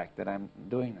that a fact that I'm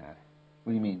doing that?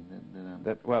 What do you mean?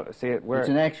 Well, see, it's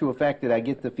an actual fact that I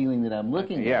get the feeling that I'm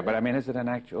looking at. Yeah, but I mean, is it an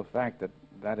actual fact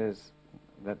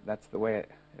that's the way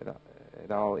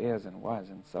it all is and was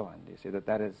and so on? Do you see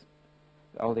that is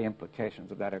all the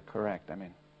implications of that are correct? I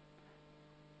mean,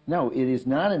 no, it is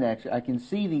not an actual. I can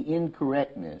see the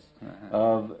incorrectness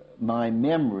of my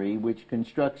memory, which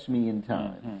constructs me in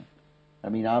time. I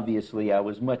mean, obviously, I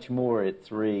was much more at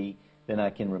 3 than I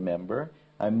can remember.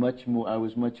 I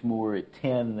was much more at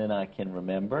 10 than I can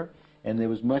remember, and there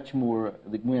was much more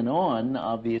that went on,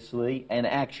 obviously, and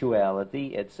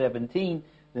actuality at 17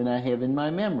 than I have in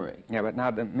my memory. Yeah, but now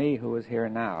the me who is here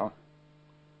now,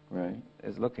 right,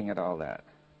 is looking at all that.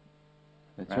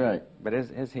 That's right. But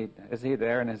is he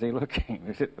there and is he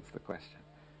looking? That's the question.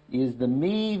 Is the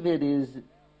me that is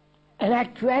an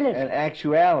actuality? An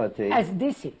actuality, as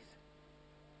this is.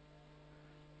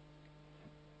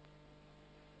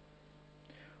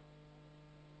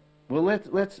 Well,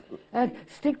 let's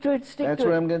stick to it. That's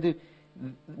what I'm going to do.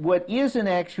 What is an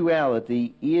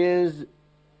actuality is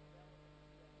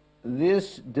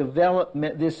this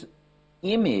development, this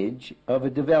image of a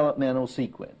developmental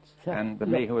sequence, and the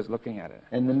me who is looking at it,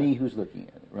 and the me who's looking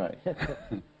at it. Right.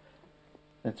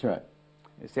 That's right.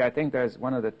 You see, I think there's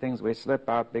one of the things we slip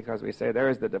out because we say there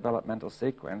is the developmental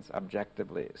sequence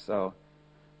objectively, so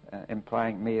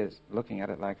implying me is looking at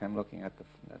it like I'm looking at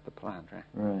the plant, right?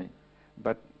 Right.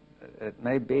 But it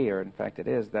may be, or in fact it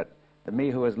is, that the me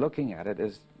who is looking at it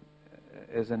is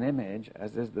an image,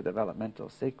 as is the developmental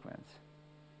sequence.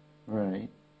 Right.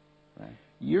 Right.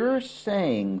 You're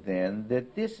saying then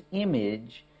that this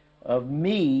image of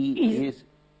me is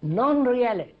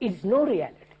non-reality. It's no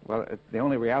reality. Well, the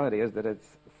only reality is that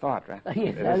it's thought, right?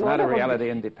 Yes, it is not a reality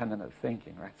independent of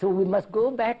thinking, right? So we must go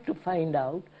back to find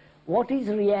out what is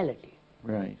reality.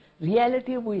 Right.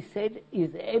 Reality, we said,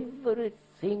 is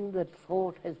everything that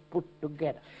thought has put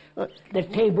together. The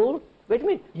table, wait a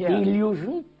minute, the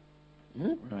illusion,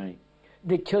 right,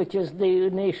 the churches,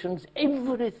 the nations,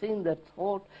 everything that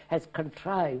thought has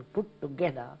contrived, put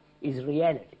together, is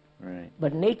reality. Right.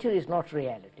 But nature is not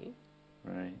reality.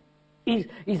 Right.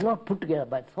 Is not put together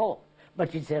by thought,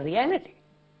 but it's a reality.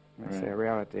 It's a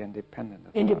reality independent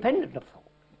of independent of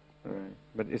thought. Right.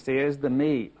 But you see, is the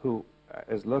me who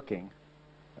is looking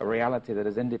a reality that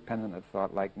is independent of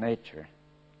thought, like nature?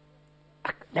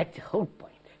 That's the whole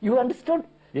point. You understood?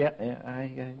 Yeah,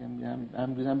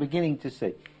 I'm beginning to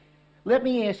see. Let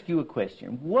me ask you a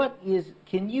question.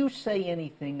 Can you say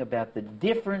anything about the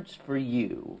difference for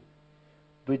you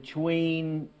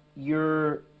between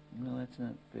your... No, that's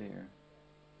not fair.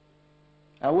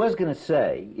 I was going to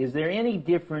say, is there any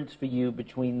difference for you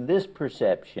between this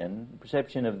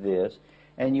perception of this,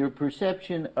 and your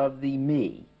perception of the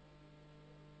me?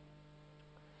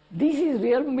 This is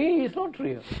real, me is not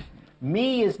real.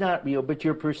 Me is not real, but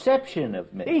your perception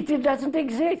of me. It doesn't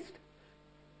exist.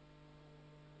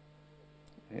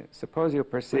 Suppose you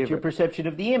perceive... But your perception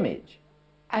of the image.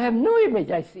 I have no image.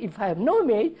 If I have no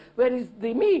image, where is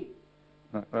the me?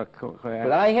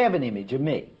 But I have an image of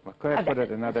me. Well, could I put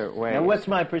it another way? Now, what's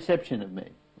my perception of me?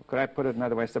 Could I put it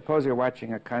another way? Suppose you're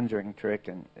watching a conjuring trick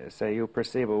and say you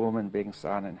perceive a woman being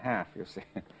sawn in half, you see.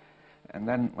 And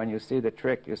then when you see the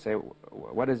trick, you say,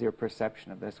 what is your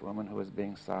perception of this woman who is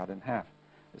being sawed in half?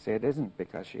 You say, it isn't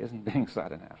because she isn't being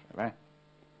sawed in half, right?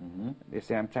 Mm-hmm. You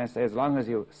see, I'm trying to say, as long as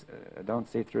you don't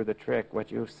see through the trick, what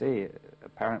you see,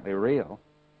 apparently real,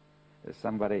 is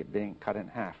somebody being cut in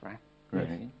half, right?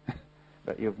 Right.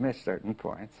 But you've missed certain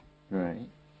points. Right.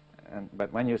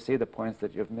 But when you see the points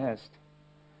that you've missed,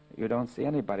 you don't see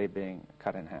anybody being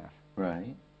cut in half.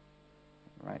 Right.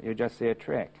 Right. You just see a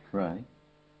trick. Right.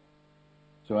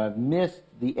 So I've missed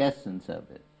the essence of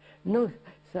it. No,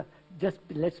 sir,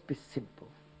 let's be simple.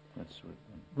 That's what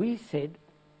we said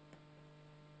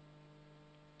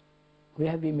we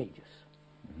have images.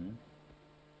 Mm-hmm.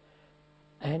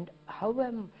 And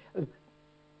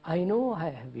I know I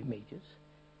have images,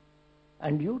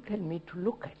 and you tell me to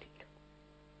look at it,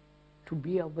 to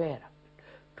be aware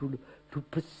of it, to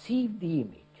perceive the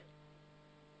image.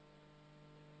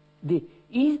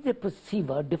 Is the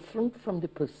perceiver different from the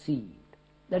perceived?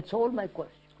 That's all my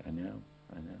question. I know.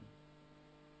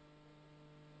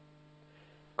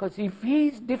 Because if he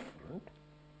is different,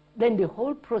 then the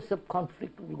whole process of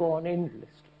conflict will go on endlessly.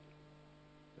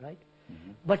 Right?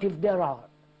 But if there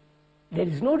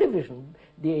is no division,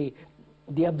 the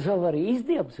observer is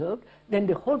the observed, then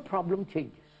the whole problem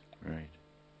changes. Right.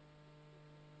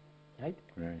 Right?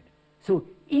 Right. So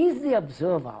is the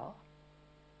observer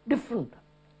different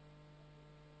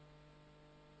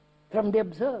from the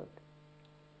observed?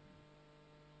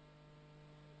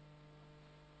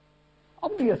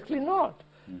 Obviously not.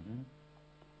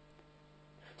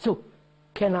 So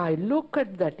can I look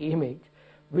at that image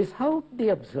without the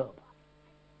observer?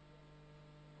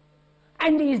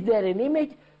 And is there an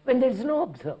image when there is no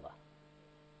observer?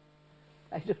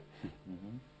 I don't.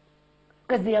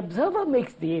 Because the observer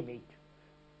makes the image.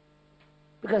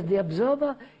 Because the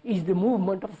observer is the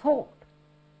movement of thought.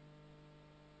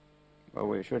 Well,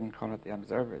 we shouldn't call it the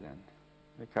observer then,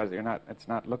 because it's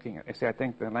not looking at. You see, I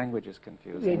think the language is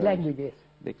confusing. The language is.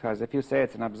 Because if you say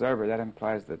it's an observer, that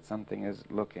implies that something is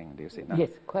looking. Do you see?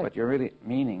 Yes, quite. What you're really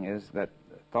meaning is that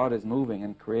thought is moving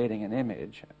and creating an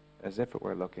image, as if it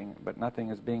were looking, but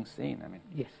nothing is being seen. I mean,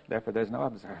 Yes. Therefore, there's no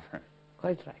observer.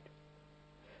 Quite right.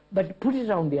 But put it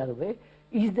around the other way.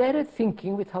 Is there a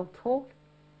thinking without thought?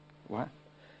 What?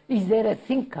 Is there a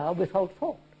thinker without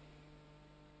thought?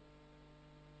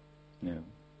 No.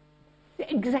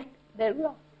 Exactly. There we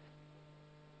are.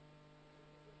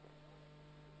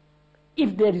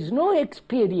 If there is no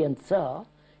experiencer,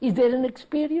 is there an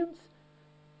experience?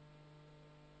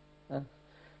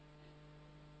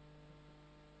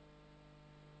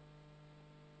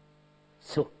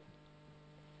 So,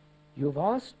 you've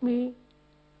asked me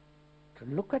to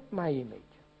look at my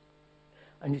image.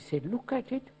 And you said, look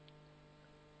at it,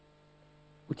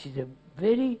 which is a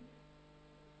very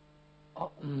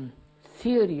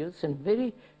serious and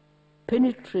very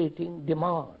penetrating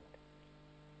demand.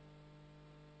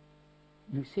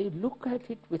 You say, look at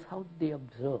it without the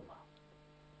observer.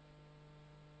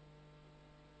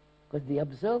 Because the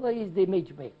observer is the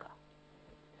image maker.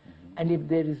 And if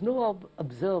there is no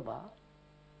observer,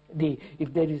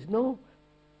 if there is no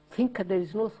thinker, there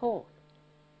is no thought.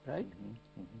 Right?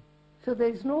 So there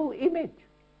is no image.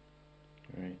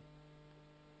 Right.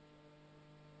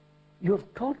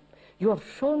 You have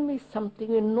shown me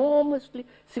something enormously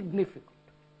significant.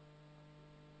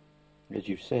 As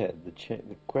you said, the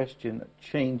question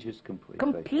changes completely.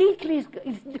 Completely is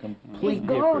Completely gone.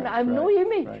 different, I have no right,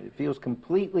 image. Right. It feels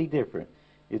completely different.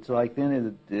 It's like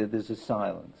then there's a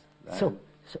silence.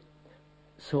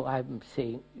 So I'm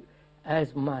saying,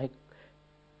 as my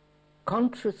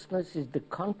consciousness is the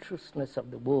consciousness of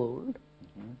the world,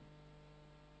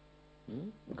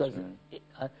 because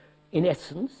in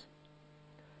essence,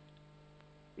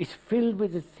 it's filled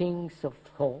with the things of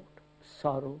thought,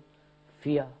 sorrow,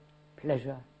 fear,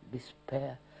 pleasure,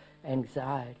 despair,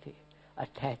 anxiety,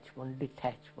 attachment,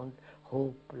 detachment,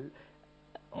 hope.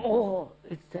 Oh,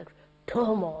 it's that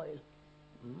turmoil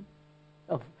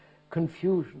of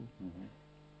confusion,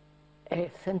 a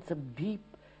sense of deep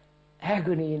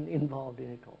agony involved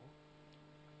in it all.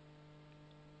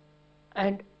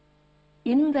 And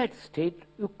in that state,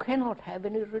 you cannot have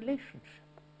any relationship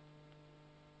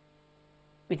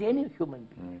with any human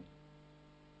being.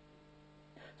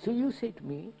 So you say to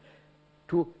me,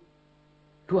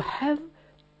 to have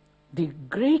the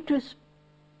greatest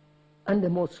and the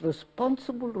most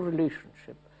responsible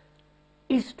relationship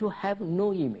is to have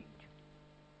no image.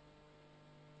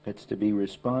 It's to be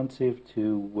responsive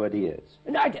to what is.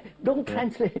 No, don't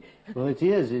translate. Well, it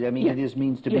is. I mean, it just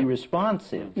means to be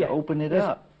responsive, to open it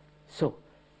up. So,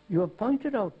 you have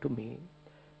pointed out to me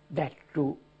that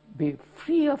to be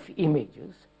free of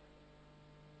images,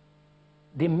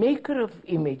 the maker of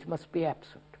image must be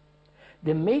absent.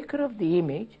 The maker of the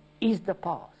image is the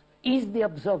past, is the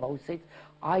observer who says,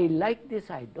 I like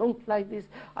this, I don't like this,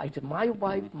 it's my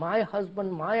wife, my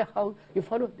husband, my house. You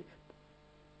follow?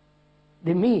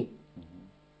 The me,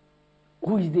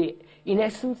 who is in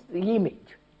essence, the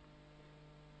image.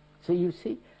 So you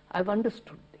see, I've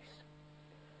understood this.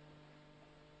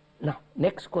 Now,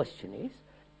 next question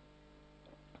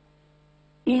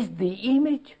is the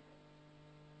image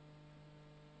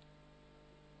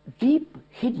deep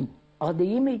hidden, or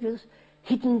the images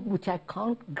hidden which I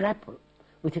can't grapple,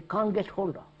 which I can't get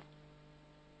hold of?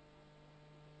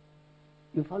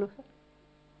 You follow, sir?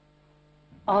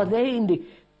 Are they in the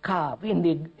cave,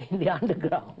 in the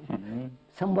underground,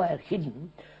 somewhere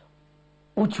hidden,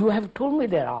 which you have told me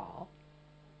there are?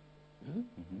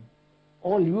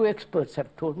 All you experts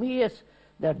have told me, yes,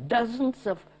 there are dozens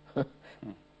of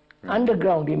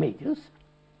underground images.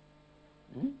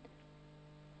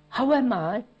 How am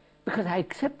I? Because I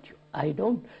accept you. I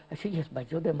don't. I say, yes, but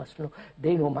they must know.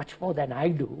 They know much more than I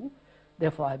do.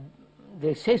 Therefore,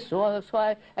 they say so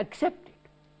I accept it.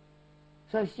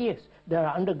 So I say, yes, there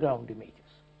are underground images.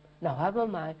 Now, how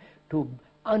am I to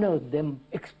unearth them,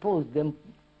 expose them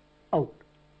out?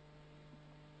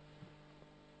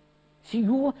 See,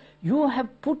 you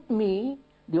have put me,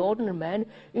 the ordinary man,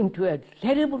 into a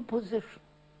terrible position.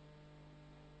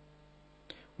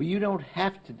 Well, you don't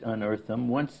have to unearth them.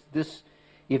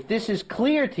 If this is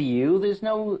clear to you, there's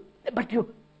no... But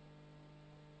you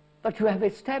have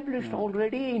established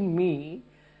already in me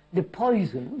the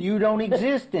poison. You don't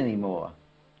exist anymore.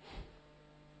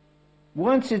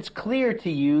 Once it's clear to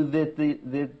you that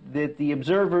the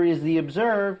observer is the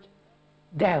observed...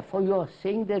 Therefore, you are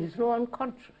saying there is no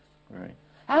unconscious. Right.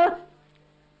 Huh?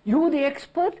 You the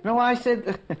expert? No, I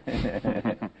said...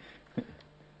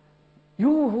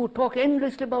 You who talk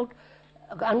endlessly about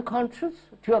unconscious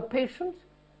to your patients?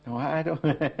 No, I don't.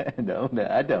 No,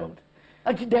 I don't.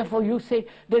 And therefore, you say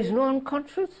there is no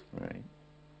unconscious? Right.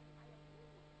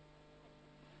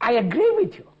 I agree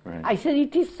with you. Right. I said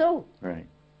it is so. Right.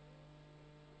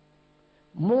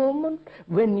 Moment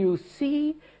when you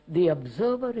see the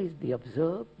observer is the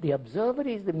observed, the observer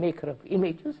is the maker of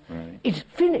images, Right. it's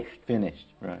finished. Finished.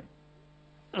 Right.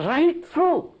 Right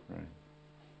through. Right.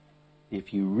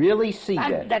 If you really see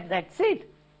that. That's it.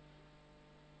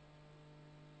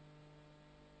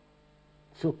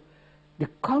 So, the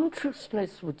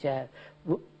consciousness which I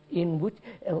know, in which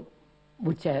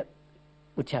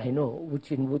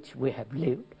we have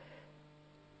lived,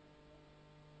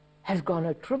 has gone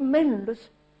a tremendous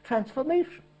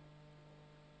transformation.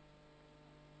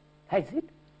 Has it?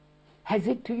 Has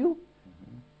it to you?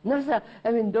 Mm-hmm. No, sir.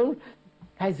 I mean, don't.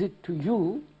 Has it to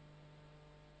you?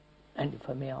 And if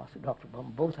I may ask Dr.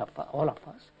 Baum, all of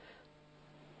us,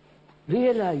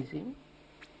 realizing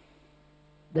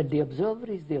that the observer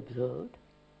is the observed,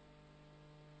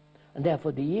 and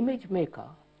therefore the image maker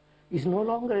is no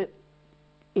longer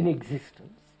in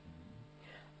existence,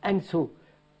 and so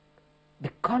the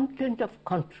content of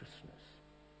consciousness,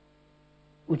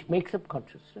 which makes up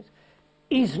consciousness,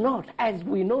 is not as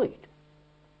we know it.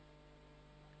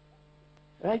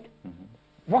 Right? Mm-hmm.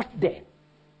 What then?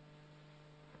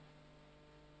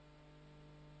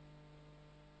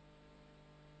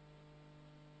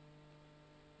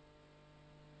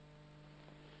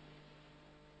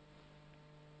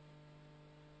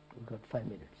 We've got 5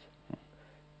 minutes.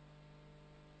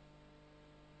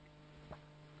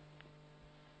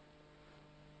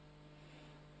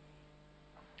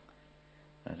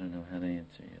 I don't know how to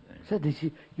answer you there. So this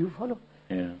is, you follow?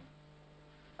 Yeah.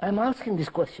 I'm asking this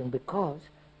question because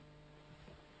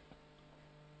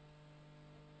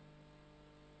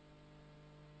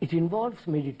it involves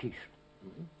meditation.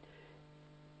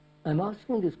 I'm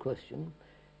asking this question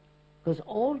because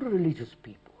all the religious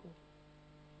people,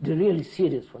 the really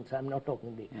serious ones, I'm not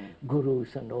talking the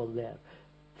gurus and all their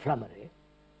flummery,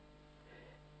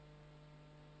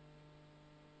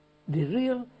 the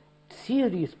real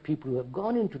serious people who have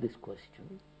gone into this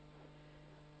question,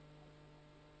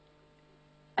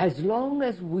 as long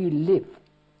as we live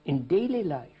in daily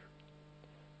life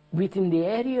within the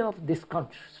area of this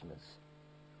consciousness,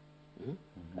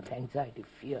 of anxiety,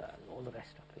 fear, and all the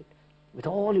rest of it, with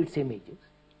all its images,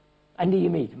 and the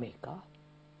image maker,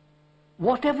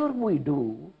 whatever we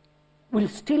do will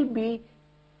still be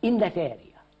in that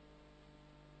area.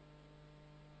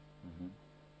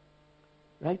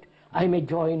 Right? I may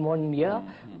join 1 year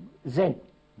Zen,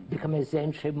 become a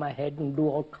Zen, shave my head and do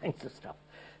all kinds of stuff.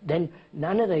 Then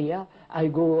another year I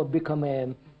go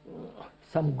become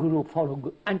some guru, follow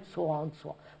guru, and so on, so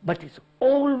on. But it's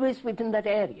always within that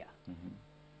area.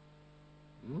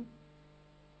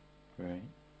 Right.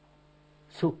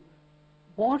 So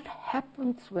what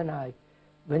happens when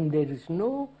there is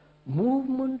no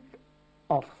movement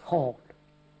of thought,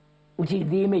 which is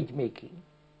the image making?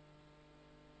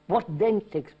 What then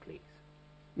takes place?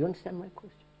 You understand my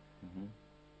question?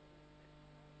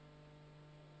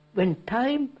 When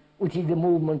time, which is the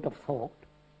movement of thought,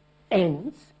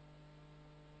 ends,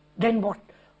 then what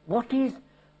is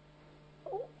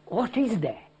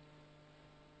there?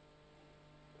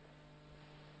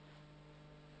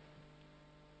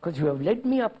 Because you have led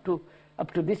me up to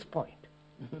this point.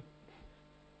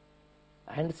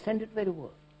 I understand it very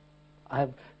well. I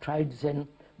have tried Zen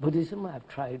Buddhism, I have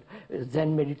tried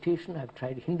Zen meditation, I have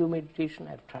tried Hindu meditation,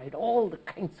 I have tried all the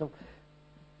kinds of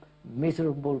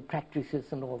miserable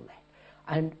practices and all that.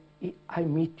 And I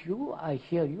meet you, I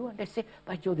hear you, and I say,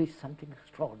 by Jove, there is something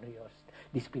extraordinary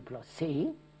these people are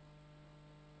saying.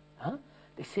 Huh?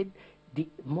 They said, the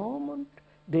moment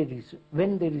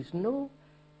when there is no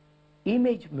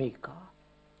image maker,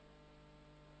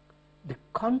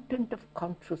 content of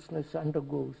consciousness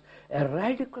undergoes a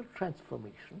radical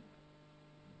transformation,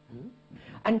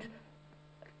 and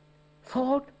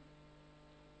thought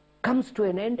comes to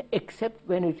an end except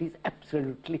when it is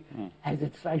absolutely has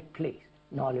its right place,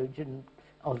 knowledge and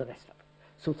all the rest of it.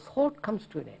 So thought comes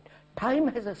to an end. Time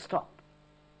has a stop.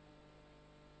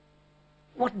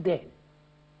 What then?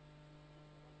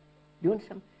 Do you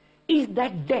understand? Is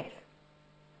that death?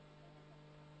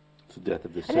 It's the death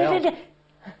of the self.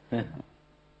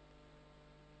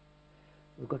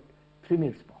 We've got 3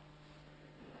 minutes more.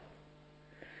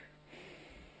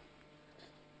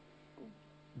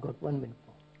 We've got 1 minute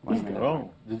more. One minute.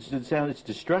 Oh, does it sound it's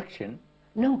destruction?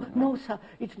 No, no, sir.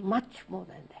 It's much more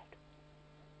than that.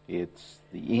 It's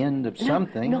the end of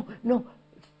something. No.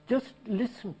 Just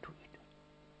listen to it.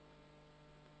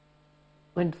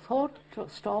 When thought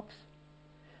stops,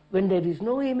 when there is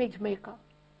no image maker,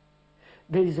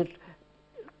 there is a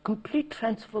complete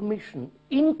transformation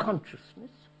in consciousness,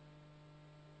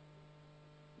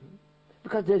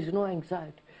 because there is no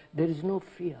anxiety, there is no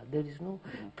fear, there is no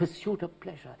pursuit of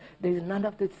pleasure, there is none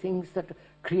of the things that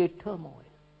create turmoil,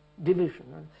 division.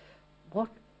 And what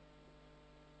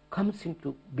comes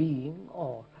into being,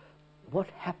 or what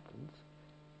happens,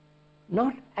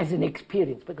 not as an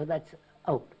experience, because that's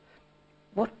out,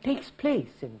 what takes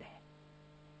place in there.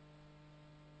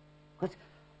 Because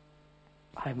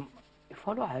I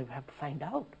have to find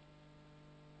out.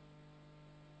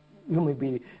 You may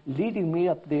be leading me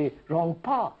up the wrong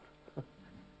path.